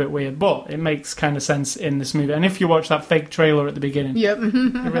does sound a bit weird, but it makes kind of sense in this movie. And if you watch that fake trailer at the beginning, yep,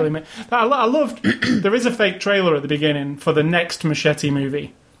 it really makes. I loved. There is a fake trailer at the beginning for the next Machete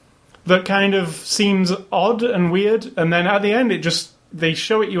movie that kind of seems odd and weird, and then at the end, they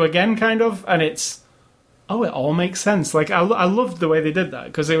show it you again, kind of, and it all makes sense. Like I loved the way they did that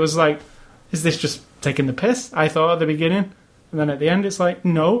because it was like. Is this just taking the piss? I thought at the beginning. And then at the end, it's like,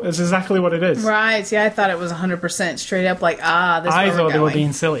 no, it's exactly what it is. Right. See, I thought it was 100% straight up like, this is I thought they were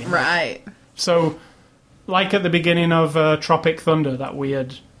being silly. Right. So, like at the beginning of Tropic Thunder, that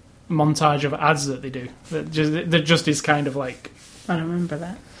weird montage of ads that they do. That just is kind of like... I don't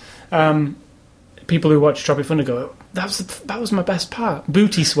remember that. People who watch Tropic Thunder go, that was my best part.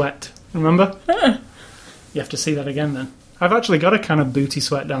 Booty sweat. Remember? You have to see that again then. I've actually got a can of booty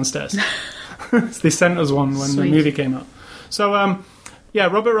sweat downstairs. They sent us one when the movie came out. So,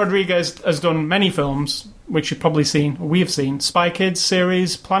 Robert Rodriguez has done many films, which you've probably seen, or we have seen. Spy Kids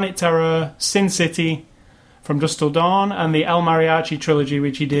series, Planet Terror, Sin City, From Dusk Till Dawn, and the El Mariachi trilogy,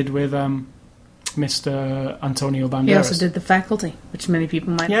 which he did with Mr. Antonio Banderas. He also did The Faculty, which many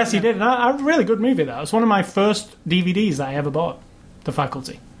people might Yes, know. he did. A really good movie, that. It was one of my first DVDs that I ever bought, The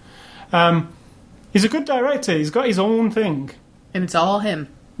Faculty. He's a good director. He's got his own thing. And it's all him.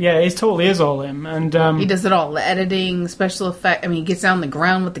 Yeah, it totally is all him. And he does it all. The editing, special effect. I mean, he gets down on the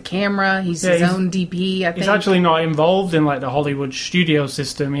ground with the camera. He's his own DP, I think. He's actually not involved in like the Hollywood studio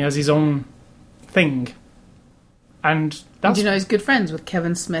system. He has his own thing. And that's... Did you know he's good friends with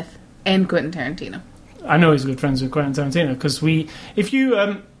Kevin Smith and Quentin Tarantino? I know he's good friends with Quentin Tarantino because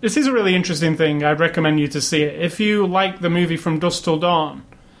this is a really interesting thing. I'd recommend you to see it. If you like the movie From Dusk Till Dawn,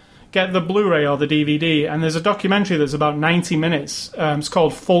 get the Blu-ray or the DVD, and there's a documentary that's about 90 minutes. It's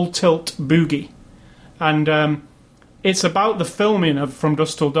called Full Tilt Boogie. And it's about the filming of From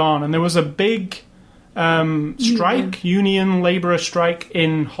Dusk Till Dawn. And there was a big union labourer strike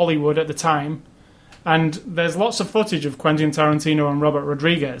in Hollywood at the time. And there's lots of footage of Quentin Tarantino and Robert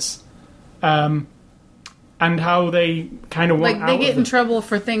Rodriguez. And how they kind of want they get in trouble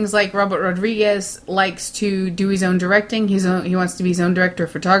for things like Robert Rodriguez likes to do his own directing. He wants to be his own director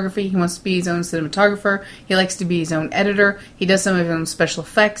of photography. He wants to be his own cinematographer. He likes to be his own editor. He does some of his own special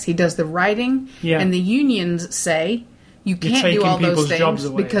effects. He does the writing. Yeah. And the unions say you can't do all those things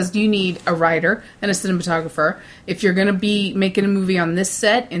because you need a writer and a cinematographer. If you're going to be making a movie on this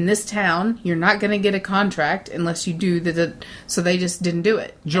set in this town, you're not going to get a contract unless you do so they just didn't do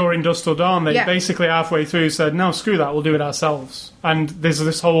it. During Dusk Till Dawn, they basically halfway through said, no, screw that, we'll do it ourselves. And there's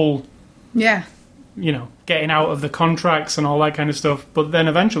this whole, getting out of the contracts and all that kind of stuff. But then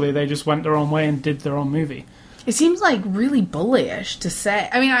eventually they just went their own way and did their own movie. It seems like really bullyish to say.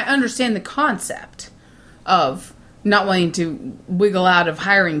 I mean, I understand the concept of not wanting to wiggle out of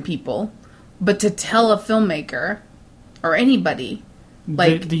hiring people, but to tell a filmmaker or anybody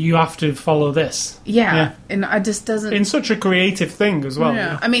like you have to follow this. Yeah. And I just doesn't... In such a creative thing as well.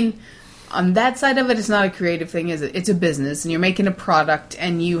 Yeah. I mean, on that side of it, it's not a creative thing, is it? It's a business, and you're making a product,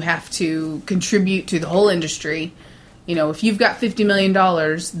 and you have to contribute to the whole industry. You know, if you've got $50 million,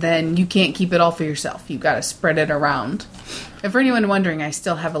 then you can't keep it all for yourself. You've got to spread it around. And for anyone wondering, I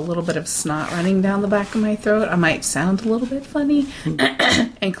still have a little bit of snot running down the back of my throat. I might sound a little bit funny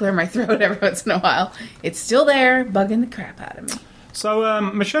and clear my throat every once in a while. It's still there, bugging the crap out of me. So,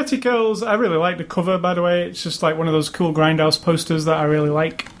 Machete Kills, I really like the cover, by the way. It's just like one of those cool Grindhouse posters that I really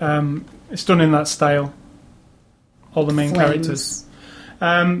like. It's done in that style. All the main characters.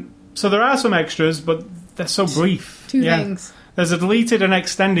 So there are some extras, but they're so brief. Two things. There's a deleted and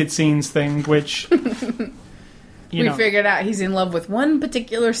extended scenes thing, which... we figured out he's in love with one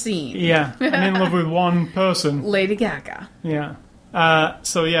particular scene. Yeah, and in love with one person. Lady Gaga. Yeah.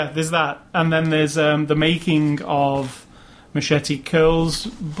 There's that. And then there's the making of Machete Kills,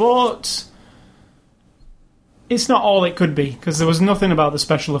 but it's not all it could be, because there was nothing about the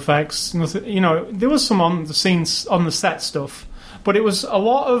special effects. Nothing, there was some on the scenes, on the set stuff, but it was a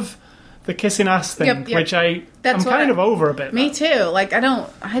lot of the kissing ass thing, Yep. which I'm That's kind what of over a bit. Me too. Like,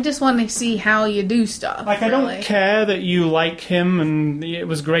 I just want to see how you do stuff. Like, I don't care that you like him, and it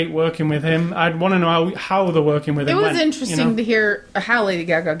was great working with him. I'd want to know how the working with him It was went, interesting to hear how Lady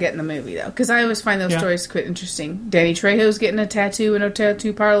Gaga get in the movie, though, because I always find those Yeah. stories quite interesting. Danny Trejo's getting a tattoo in a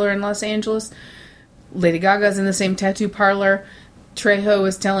tattoo parlor in Los Angeles. Lady Gaga's in the same tattoo parlor. Trejo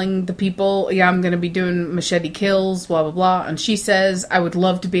is telling the people, yeah, I'm going to be doing Machete Kills, blah, blah, blah. And she says, I would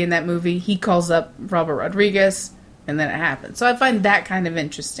love to be in that movie. He calls up Robert Rodriguez, and then it happens. So I find that kind of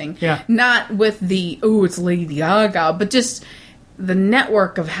interesting. Yeah. Not with the, oh, it's Lady Gaga, but just the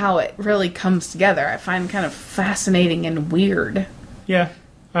network of how it really comes together. I find kind of fascinating and weird. Yeah.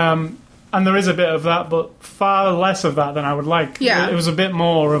 And there is a bit of that, but far less of that than I would like. Yeah. It was a bit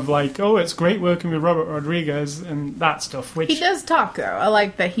more of like, oh, it's great working with Robert Rodriguez and that stuff. Which, He does talk, though. I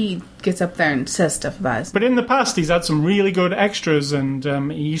like that he gets up there and says stuff about his... but in the past, he's had some really good extras, and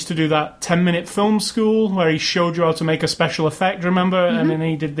he used to do that 10-minute film school where he showed you how to make a special effect, remember? Mm-hmm. And then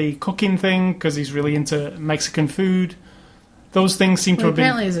he did the cooking thing because he's really into Mexican food. Those things seem to have been...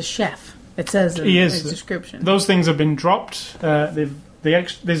 apparently he's a chef. It says in He is. his description. Those things have been dropped.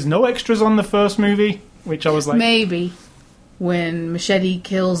 There's no extras on the first movie, which I was like... Maybe when Machete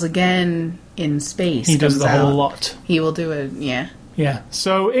Kills again in space, he does comes the whole out, lot. He will do it. Yeah. Yeah.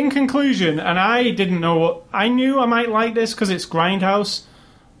 So, in conclusion, and I didn't know what... I knew I might like this because it's Grindhouse,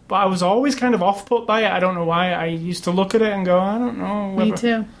 but I was always kind of off-put by it. I don't know why. I used to look at it and go, I don't know. Me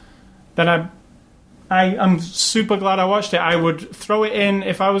too. Then I'm super glad I watched it. I would throw it in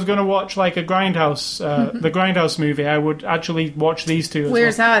if I was going to watch like a Grindhouse, the Grindhouse movie. I would actually watch these two.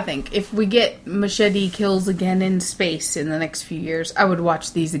 Here's how I think: if we get Machete Kills again in space in the next few years, I would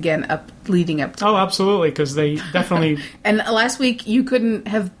watch these again leading up to. Oh, absolutely, because they definitely. And last week you couldn't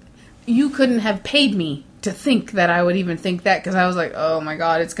have paid me to think that I would even think that, because I was like, oh my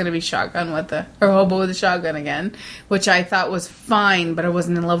god, it's going to be Hobo with a Shotgun again, which I thought was fine, but I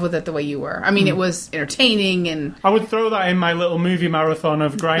wasn't in love with it the way you were. I mean, it was entertaining, and I would throw that in my little movie marathon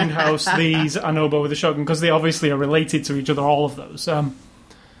of Grindhouse, these, and Hobo with a Shotgun, because they obviously are related to each other, all of those,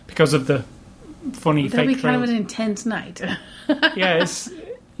 because of the funny that'd be fake kind of trailers. an intense night.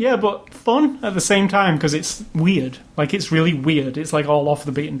 Yeah, but fun at the same time, because it's weird. Like, it's really weird. It's like all off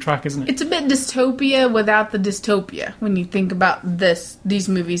the beaten track, isn't it? It's a bit dystopia without the dystopia. When you think about these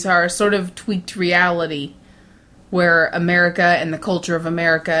movies are sort of tweaked reality, where America and the culture of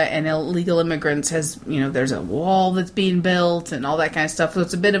America and illegal immigrants has, there's a wall that's being built and all that kind of stuff. So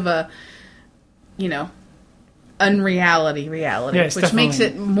it's a bit of a, unreality reality, Yeah, it's which makes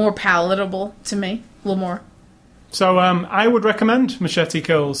definitely- it more palatable to me, a little more. So I would recommend Machete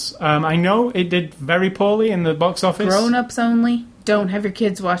Kills. I know it did very poorly in the box office. Grown-ups only. Don't have your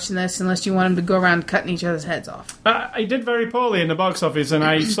kids watching this unless you want them to go around cutting each other's heads off. It did very poorly in the box office, and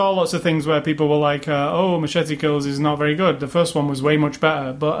I saw lots of things where people were like, oh, Machete Kills is not very good. The first one was way much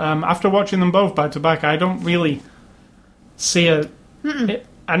better. But after watching them both back to back, I don't really see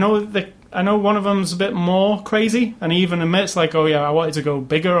I know one of them's a bit more crazy, and he even admits, like, oh yeah, I wanted to go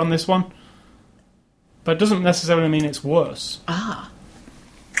bigger on this one. But it doesn't necessarily mean it's worse.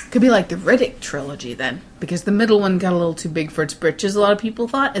 Could be like the Riddick trilogy then, because the middle one got a little too big for its britches, a lot of people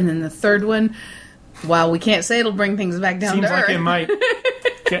thought, and then the third one, while we can't say it'll bring things back down Seems to like earth. it might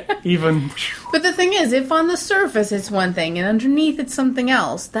get even... But the thing is, if on the surface it's one thing and underneath it's something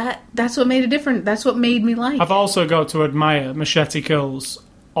else, that's what made it different. That's what made me like I've it. also got to admire Machete Kills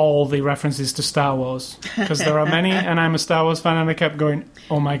all the references to Star Wars, because there are many, and I'm a Star Wars fan, and I kept going,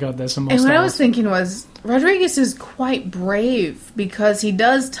 oh my god, there's some more And Star what I Wars. was thinking was, Rodriguez is quite brave, because he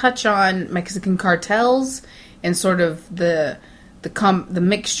does touch on Mexican cartels and sort of the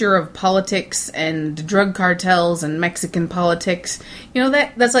mixture of politics and drug cartels and Mexican politics.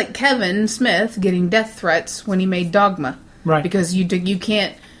 That's like Kevin Smith getting death threats when he made Dogma. Right. Because you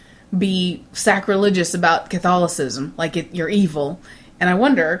can't be sacrilegious about Catholicism, like you're evil. And I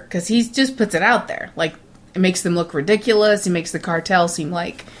wonder, because he just puts it out there, like, it makes them look ridiculous. He makes the cartel seem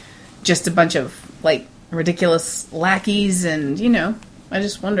like just a bunch of, like, ridiculous lackeys, and, I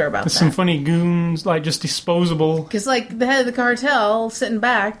just wonder about There's that. some funny goons, like, just disposable. Because, like, the head of the cartel sitting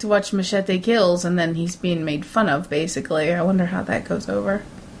back to watch Machete Kills, and then he's being made fun of, basically. I wonder how that goes over.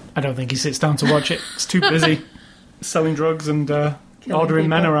 I don't think he sits down to watch it. It's too busy selling drugs and ordering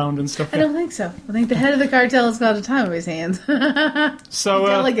men people. around and stuff. I don't think so. I think the head of the cartel has got a time on his hands. So,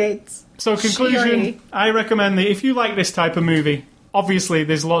 Delegates. so conclusion, Sherry. I recommend that if you like this type of movie, obviously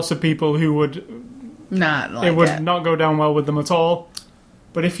there's lots of people who would Not not go down well with them at all.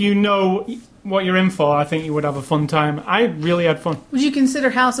 But if you know what you're in for, I think you would have a fun time. I really had fun. Would you consider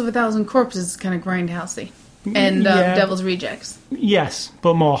House of a Thousand Corpses kind of grindhousey? and Yeah. Devil's Rejects. Yes,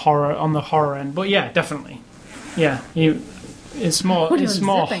 but more horror on the horror end. But yeah, definitely. Yeah, it's more What are you it's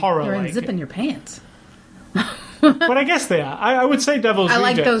more unzipping? horror You're like. unzipping your pants. But I guess they are. I would say Devil's I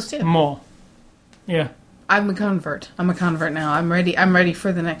like Rejects those too. more. Yeah. I'm a convert. I'm a convert now. I'm ready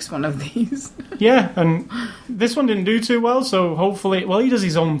for the next one of these. Yeah, and this one didn't do too well, so hopefully... Well, he does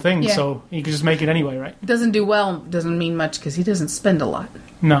his own thing, Yeah. so he can just make it anyway, right? Doesn't do well, doesn't mean much because he doesn't spend a lot.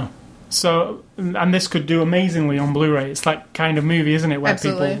 No. So, and this could do amazingly on Blu-ray. It's that kind of movie, isn't it, where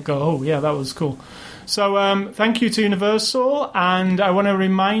Absolutely. people go, oh, yeah, that was cool. So, thank you to Universal, and I want to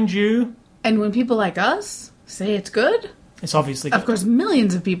remind you... And when people like us say it's good, It's obviously of good. course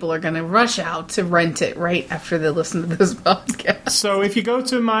millions of people are going to rush out to rent it right after they listen to this podcast. So if you go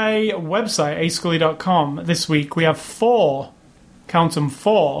to my website, ascully.com, this week we have 4, count them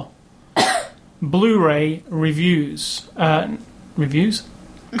 4, Blu-ray reviews. Reviews?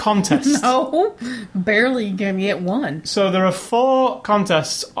 Contests. No, barely going to get one. So there are 4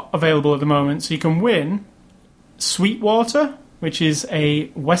 contests available at the moment. So you can win Sweetwater, which is a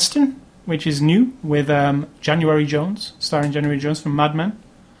Western, which is new, with January Jones, starring January Jones from Mad Men.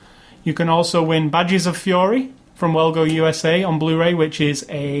 You can also win Badges of Fury from Wellgo USA on Blu-ray, which is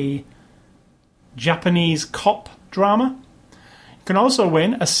a Japanese cop drama. You can also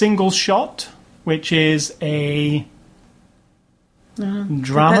win A Single Shot, which is a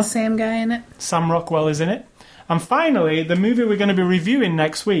drama. That Sam guy in it. Sam Rockwell is in it. And finally, the movie we're going to be reviewing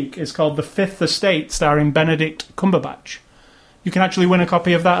next week is called The Fifth Estate, starring Benedict Cumberbatch. You can actually win a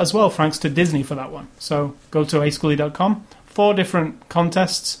copy of that as well, thanks to Disney for that one. So go to ascully.com. 4 different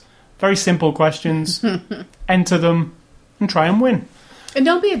contests, very simple questions. Enter them and try and win. And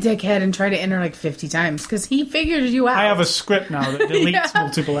don't be a dickhead and try to enter like 50 times because he figured you out. I have a script now that deletes Yeah.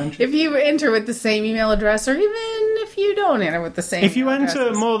 multiple entries. If you enter with the same email address, or even if you don't enter with the same, If you email enter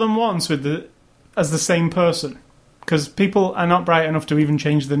addresses. more than once as the same person, because people are not bright enough to even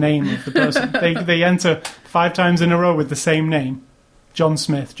change the name of the person. they enter 5 times in a row with the same name. John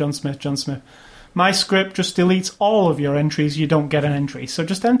Smith, John Smith, John Smith. My script just deletes all of your entries. You don't get an entry. So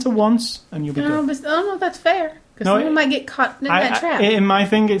just enter once and you'll be No, good. but, oh, no, that's fair. Because No, someone might get caught in that trap. In my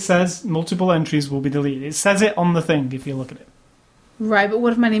thing, it says multiple entries will be deleted. It says it on the thing if you look at it. Right, but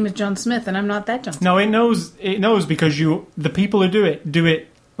what if my name is John Smith and I'm not that John Smith? No, it knows. It knows because the people who do it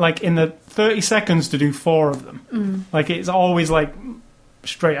like in the 30 seconds to do 4 of them. Like it's always like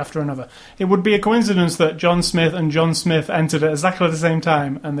straight after another. It would be a coincidence that John Smith and John Smith entered at exactly the same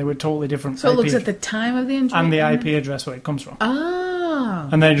time, and they were totally different. So it IP looks at the time of the entry? and the IP address where it comes from, Oh,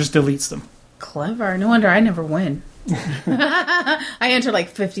 and then it just deletes them. clever. No wonder I never win. I enter like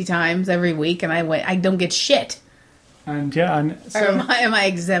 50 times every week and I don't get shit. And yeah, and Or so, am I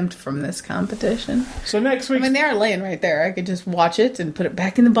exempt from this competition? so next I week's mean, they are laying right there. I could just watch it and put it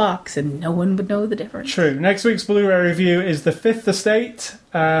back in the box and no one would know the difference. true. Next week's Blu-ray review is The Fifth Estate.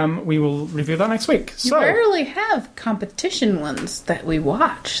 We will review that next week. You So rarely have competition ones that we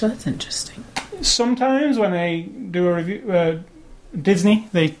watch, so that's interesting. sometimes when I do a review, Disney,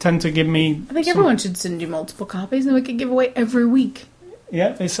 they tend to give me. I think some- everyone should send you multiple copies and we could give away every week.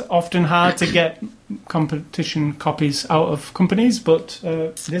 Yeah, it's often hard to get competition copies out of companies, but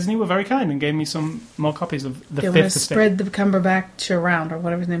Disney were very kind and gave me some more copies of The They want to Fifth Estate. spread the Cumberbatch around, or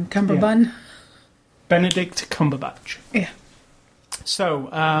whatever his name, Cumberbun. Benedict Cumberbatch. Yeah. So,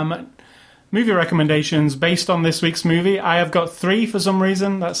 movie recommendations based on this week's movie. I have got 3 for some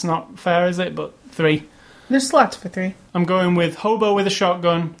reason. That's not fair, is it? But 3. There's slots for 3. I'm going with Hobo with a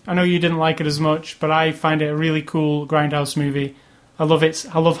Shotgun. I know you didn't like it as much, but I find it a really cool grindhouse movie. I love it.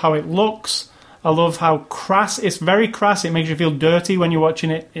 I love how it looks. I love how crass. It's very crass. It makes you feel dirty when you're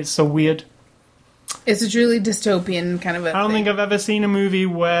watching it. It's so weird. It's a truly dystopian kind of a I don't thing. think I've ever seen a movie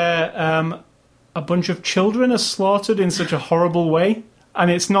where a bunch of children are slaughtered in such a horrible way,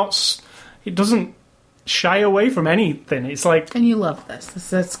 and it's not. It doesn't shy away from anything. It's like And you love this.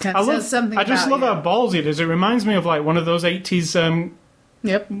 That's kind of says something I just about love you. how ballsy it is. It reminds me of like one of those 80s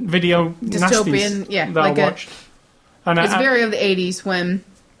Yep. video Dystopian, nasties yeah, that like I a- watched. And It's I, very of the 80s when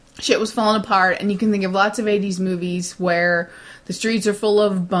shit was falling apart, and you can think of lots of 80s movies where the streets are full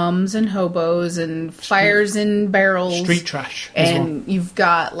of bums and hobos and fires in barrels. street trash as well. And you've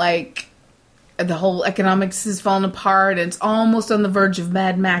got, like, the whole economics is falling apart, and it's almost on the verge of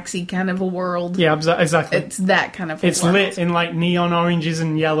Mad Maxy kind of a world. Yeah, exactly. It's that kind of a It's world. lit in like neon oranges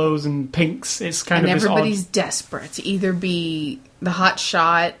and yellows and pinks. It's kind And of this odd. everybody's desperate to either be the hot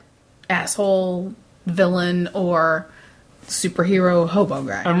shot, asshole, villain, or superhero hobo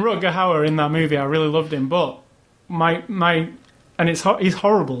guy. And Rutger Hauer in that movie, I really loved him, but and he's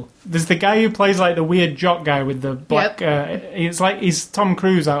horrible. There's the guy who plays like the weird jock guy with the black. It's like he's Tom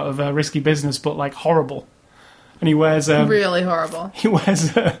Cruise out of Risky Business, but like horrible. and he wears really horrible. he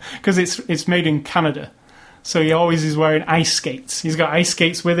wears because it's made in Canada, so he always is wearing ice skates. He's got ice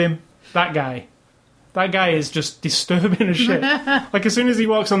skates with him. That guy is just disturbing as shit. Like as soon as he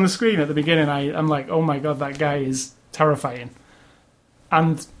walks on the screen at the beginning, I'm like, oh my god, that guy is terrifying.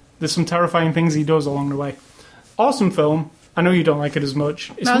 And there's some terrifying things he does along the way. Awesome film. I know you don't like it as much.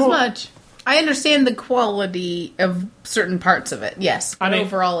 Not as much. I understand the quality of certain parts of it, yes. But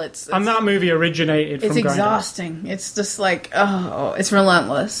overall, it's... And that movie originated from Grindhouse. It's exhausting. It's just like, oh, it's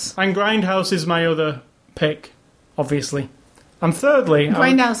relentless. And Grindhouse is my other pick, obviously. And thirdly...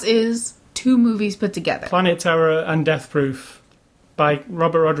 Grindhouse is 2 movies put together. Planet Terror and Death Proof by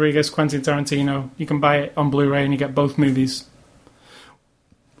Robert Rodriguez, Quentin Tarantino. You can buy it on Blu-ray and you get both movies.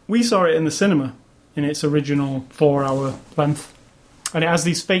 We saw it in the cinema in its original 4-hour length. And it has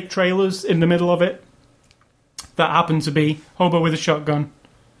these fake trailers in the middle of it that happen to be Hobo with a Shotgun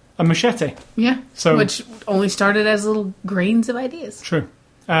and Machete. Yeah, which only started as little grains of ideas. True.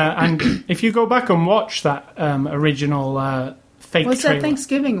 And if you go back and watch that original fake What's trailer... that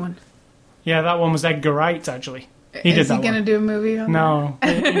Thanksgiving one? Yeah, that one was Edgar Wright, actually. Is he going to do a movie on that?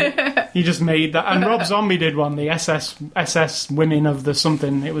 No. He just made that. And Rob Zombie did one, the SS Women of the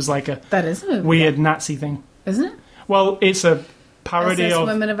something. It was like a that is a weird Nazi thing. Isn't it? Well, it's a parody SS of...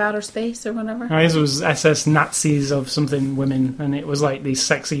 Women of Outer Space or whatever? No, his was SS Nazis of something women, and it was like these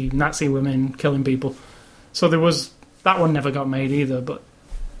sexy Nazi women killing people. So there was... That one never got made either, but,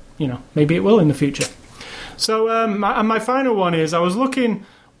 you know, maybe it will in the future. So, my final one is, I was looking...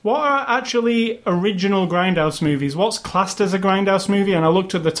 What are actually original Grindhouse movies? What's classed as a Grindhouse movie? And I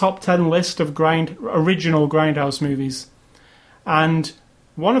looked at the top 10 list of original Grindhouse movies. And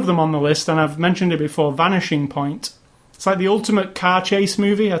one of them on the list, and I've mentioned it before, Vanishing Point. It's like the ultimate car chase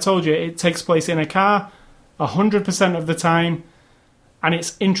movie. I told you, it takes place in a car 100% of the time. And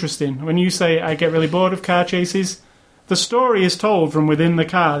it's interesting. When you say, I get really bored of car chases, the story is told from within the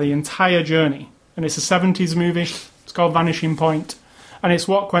car the entire journey. And it's a 70s movie. It's called Vanishing Point. And it's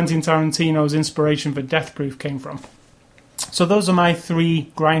what Quentin Tarantino's inspiration for Death Proof came from. So those are my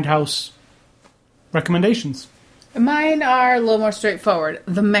 3 Grindhouse recommendations. Mine are a little more straightforward.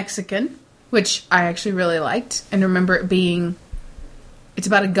 The Mexican, which I actually really liked. And remember it being... It's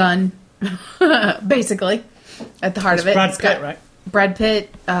about a gun, basically, at the heart of it. Brad Pitt, right? Brad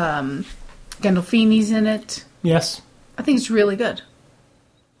Pitt, Gandolfini's in it. Yes. I think it's really good.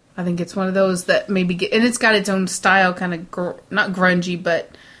 I think it's one of those that maybe get... And it's got its own style, kind of... not grungy, but...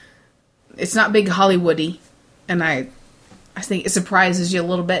 It's not big Hollywoody. And I think it surprises you a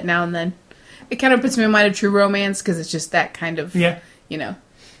little bit now and then. It kind of puts me in mind of True Romance, because it's just that kind of... Yeah. You know.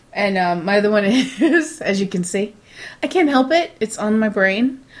 And my other one is, as you can see, I can't help it. It's on my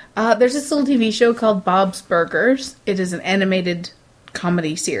brain. There's this little TV show called Bob's Burgers. It is an animated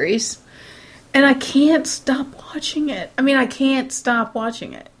comedy series. And I can't stop watching it. I mean, I can't stop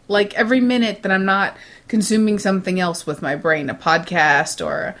watching it. Like, every minute that I'm not consuming something else with my brain, a podcast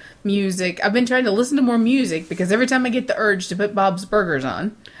or music. I've been trying to listen to more music because every time I get the urge to put Bob's Burgers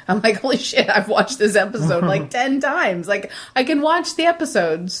on, I'm like, holy shit, I've watched this episode like 10 times. Like, I can watch the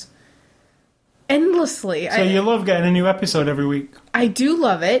episodes endlessly. So you love getting a new episode every week? I do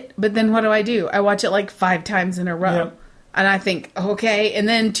love it, but then what do? I watch it like 5 times in a row. Yep. And I think, okay, and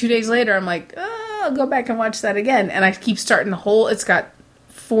then 2 days later, I'm like, I'll go back and watch that again. And I keep starting the whole, it's got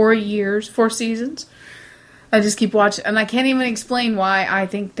 4 seasons. I just keep watching, and I can't even explain why I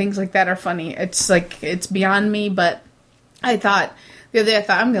think things like that are funny. It's like, it's beyond me, but the other day I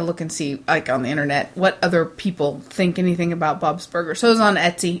thought, I'm going to look and see, like, on the internet, what other people think anything about Bob's Burgers. So I was on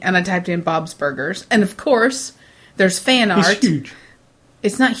Etsy, and I typed in Bob's Burgers, and of course, there's fan art. It's huge.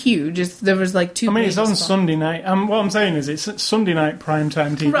 It's not huge. There was like 2 pages. It's on Sunday night. What I'm saying is it's Sunday night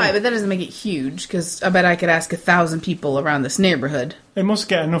primetime TV. Right, but that doesn't make it huge, because I bet I could ask 1,000 people around this neighborhood. It must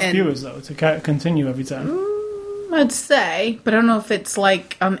get enough viewers, though, to continue every time. I'd say, but I don't know if it's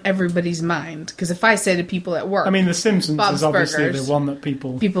like on everybody's mind. Because if I say to people at work... I mean, The Simpsons Bob's is obviously Burgers, the one that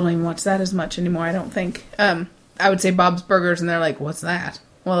people... People don't even watch that as much anymore, I don't think. I would say Bob's Burgers, and they're like, what's that?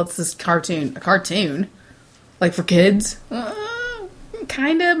 Well, it's this cartoon. A cartoon? Like for kids?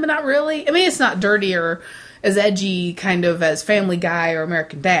 Kind of, but not really. I mean, it's not dirty or as edgy kind of as Family Guy or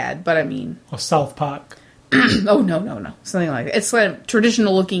American Dad, but I mean... Or South Park. Oh, no. Something like that. It's like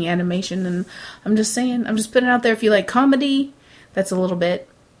traditional looking animation, and I'm just saying, I'm just putting it out there. If you like comedy, that's a little bit...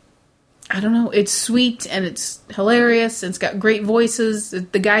 I don't know. It's sweet, and it's hilarious, and it's got great voices.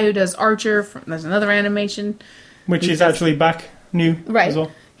 The guy who does Archer, there's another animation. Which is actually back new as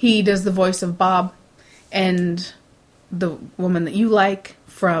well. He does the voice of Bob, and the woman that you like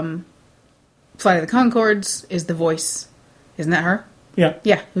from Flight of the Conchords is the voice. Isn't that her? Yeah.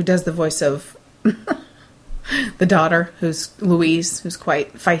 Yeah, who does the voice of the daughter, who's Louise, who's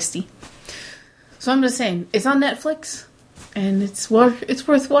quite feisty. So I'm just saying, it's on Netflix, and it's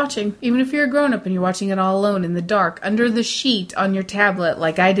worth watching. Even if you're a grown-up and you're watching it all alone in the dark, under the sheet on your tablet,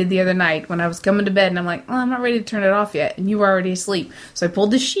 like I did the other night when I was coming to bed, and I'm like, oh, I'm not ready to turn it off yet, and you were already asleep. So I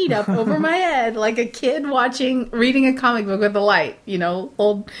pulled the sheet up over my head like a kid reading a comic book with a light,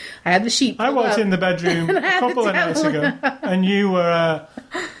 I had the sheet I walked in the bedroom a couple of nights ago, and you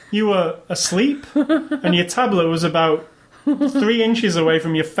were asleep, and your tablet was about 3 inches away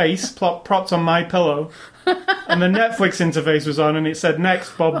from your face, propped on my pillow, and the Netflix interface was on, and it said,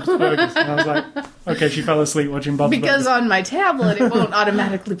 next, Bob's Burgers. And I was like, okay, she fell asleep watching Bob's Burgers. Because on my tablet, it won't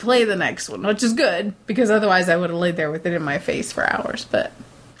automatically play the next one, which is good, because otherwise I would have laid there with it in my face for hours, but...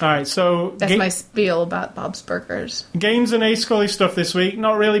 All right, so... That's my spiel about Bob's Burgers. Games and Ace Scully stuff this week.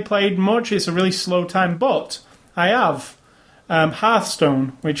 Not really played much. It's a really slow time, but I have...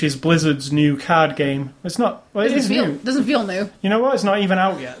 Hearthstone, which is Blizzard's new card game. It's not. Well, it is new. Doesn't feel new. You know what? It's not even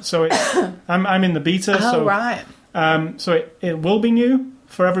out yet. So I'm in the beta. Oh, right. So it will be new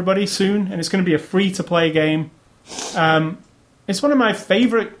for everybody soon, and it's going to be a free to play game. It's one of my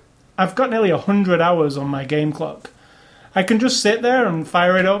favorite. I've got nearly 100 hours on my game clock. I can just sit there and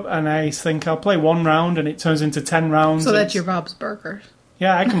fire it up, and I think I'll play one round, and it turns into 10 rounds. So that's your Bob's Burgers.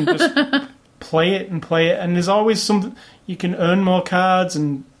 Yeah, I can just play it, and there's always something. You can earn more cards,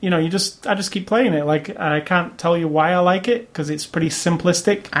 and I just keep playing it. Like, I can't tell you why I like it because it's pretty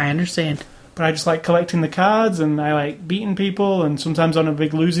simplistic. I understand, but I just like collecting the cards, and I like beating people, and sometimes on a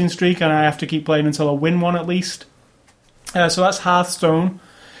big losing streak, and I have to keep playing until I win one at least. So that's Hearthstone.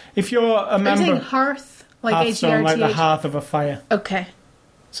 If you're a member, are you saying Hearth, like Hearthstone, H-E-R-T-H? like the hearth of a fire. Okay.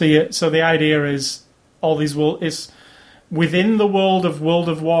 So the idea is all these is within the world of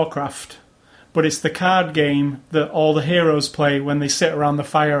Warcraft. But it's the card game that all the heroes play when they sit around the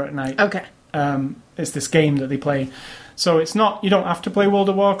fire at night. Okay. It's this game that they play. So it's not... You don't have to play World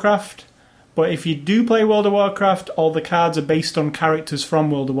of Warcraft. But if you do play World of Warcraft, all the cards are based on characters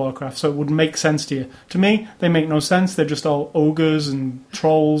from World of Warcraft. So it would make sense to you. To me, they make no sense. They're just all ogres and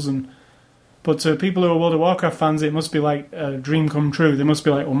trolls. But to people who are World of Warcraft fans, it must be like a dream come true. They must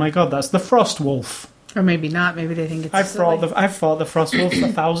be like, oh my god, that's the Frost Wolf. Or maybe not. Maybe they think it's I've fought the Frost Wolf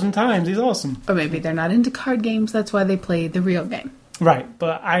 1,000 times. He's awesome. Or maybe they're not into card games. That's why they play the real game. Right,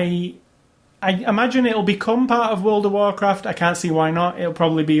 but I imagine it'll become part of World of Warcraft. I can't see why not. It'll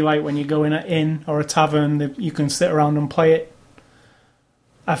probably be like when you go in an inn or a tavern that you can sit around and play it.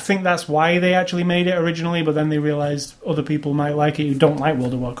 I think that's why they actually made it originally, but then they realised other people might like it who don't like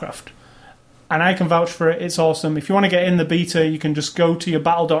World of Warcraft. And I can vouch for it. It's awesome. If you want to get in the beta, you can just go to your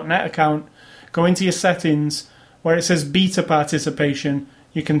Battle.net account, go into your settings, where it says beta participation.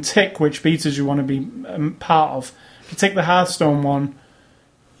 You can tick which betas you want to be part of. If you tick the Hearthstone one,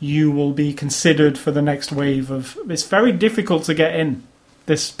 you will be considered for the next wave of... It's very difficult to get in,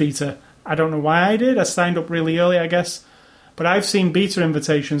 this beta. I don't know why I did. I signed up really early, I guess. But I've seen beta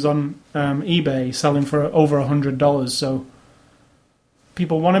invitations on eBay selling for over $100. So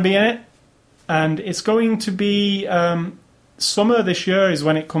people want to be in it. And it's going to be... summer this year is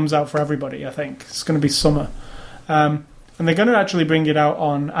when it comes out for everybody, I think. It's going to be summer. And they're going to actually bring it out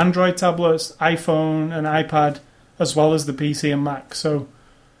on Android tablets, iPhone and iPad, as well as the PC and Mac. So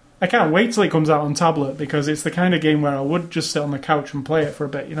I can't wait till it comes out on tablet, because it's the kind of game where I would just sit on the couch and play it for a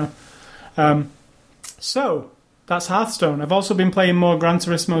bit, So that's Hearthstone. I've also been playing more Gran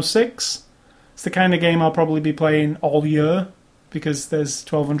Turismo 6. It's the kind of game I'll probably be playing all year, because there's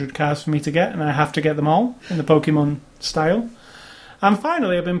 1,200 cars for me to get, and I have to get them all in the Pokemon style. And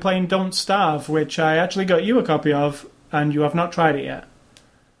finally, I've been playing Don't Starve, which I actually got you a copy of, and you have not tried it yet.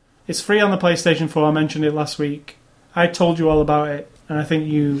 It's free on the PlayStation 4, I mentioned it last week. I told you all about it, and I think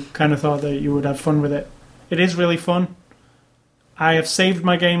you kind of thought that you would have fun with it. It is really fun. I have saved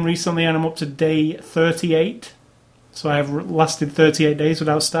my game recently, and I'm up to day 38, so I have lasted 38 days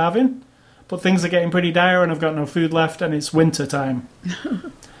without starving. But things are getting pretty dire, and I've got no food left, and it's winter time.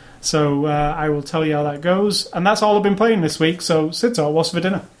 So I will tell you how that goes. And that's all I've been playing this week. So, Sito, what's for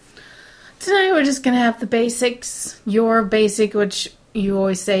dinner? Tonight we're just going to have the basics. Your basic, which you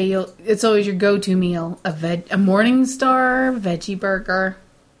always say, it's always your go-to meal. A Morningstar veggie burger,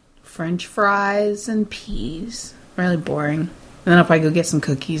 French fries, and peas. Really boring. And then I'll probably go get some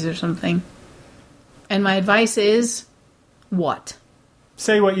cookies or something. And my advice is, what?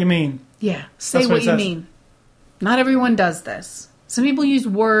 Say what you mean. Yeah, say what you mean. Not everyone does this. Some people use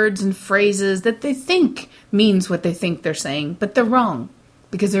words and phrases that they think means what they think they're saying, but they're wrong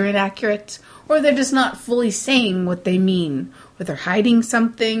because they're inaccurate, or they're just not fully saying what they mean, or they're hiding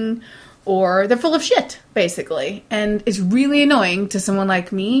something, or they're full of shit, basically. And it's really annoying to someone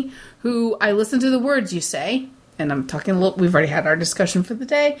like me who I listen to the words you say, and I'm talking a little, we've already had our discussion for the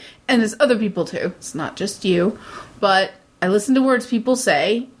day, and there's other people too. It's not just you, but I listen to words people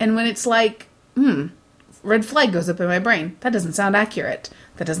say, and when it's like, red flag goes up in my brain. That doesn't sound accurate.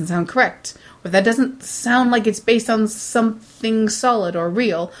 That doesn't sound correct. Or that doesn't sound like it's based on something solid or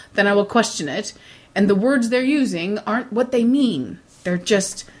real, then I will question it. And the words they're using aren't what they mean. They're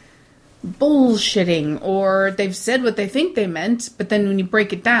just bullshitting, or they've said what they think they meant, but then when you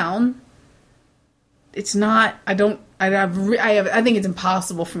break it down, it's not, I think it's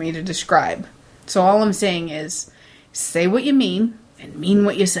impossible for me to describe. So all I'm saying is, say what you mean, and mean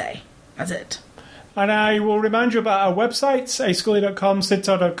what you say. That's it. And I will remind you about our websites, ascully.com,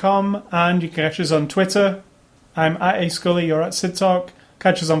 sidtalk.com, and you can catch us on Twitter. I'm at ascully, you're at sidtalk.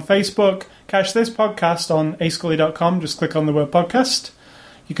 Catch us on Facebook. Catch this podcast on ascully.com. Just click on the word podcast.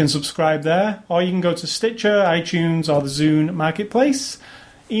 You can subscribe there, or you can go to Stitcher, iTunes, or the Zune Marketplace.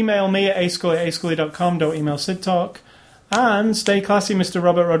 Email me at ascully@ascully.com. Don't email sidtalk. And stay classy, Mr.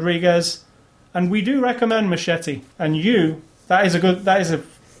 Robert Rodriguez. And we do recommend Machete. And I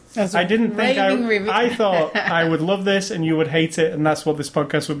didn't think I thought I would love this and you would hate it, and that's what this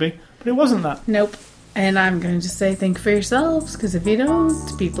podcast would be. But it wasn't that. Nope. And I'm going to just say think for yourselves, because if you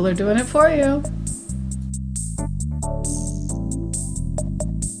don't, people are doing it for you.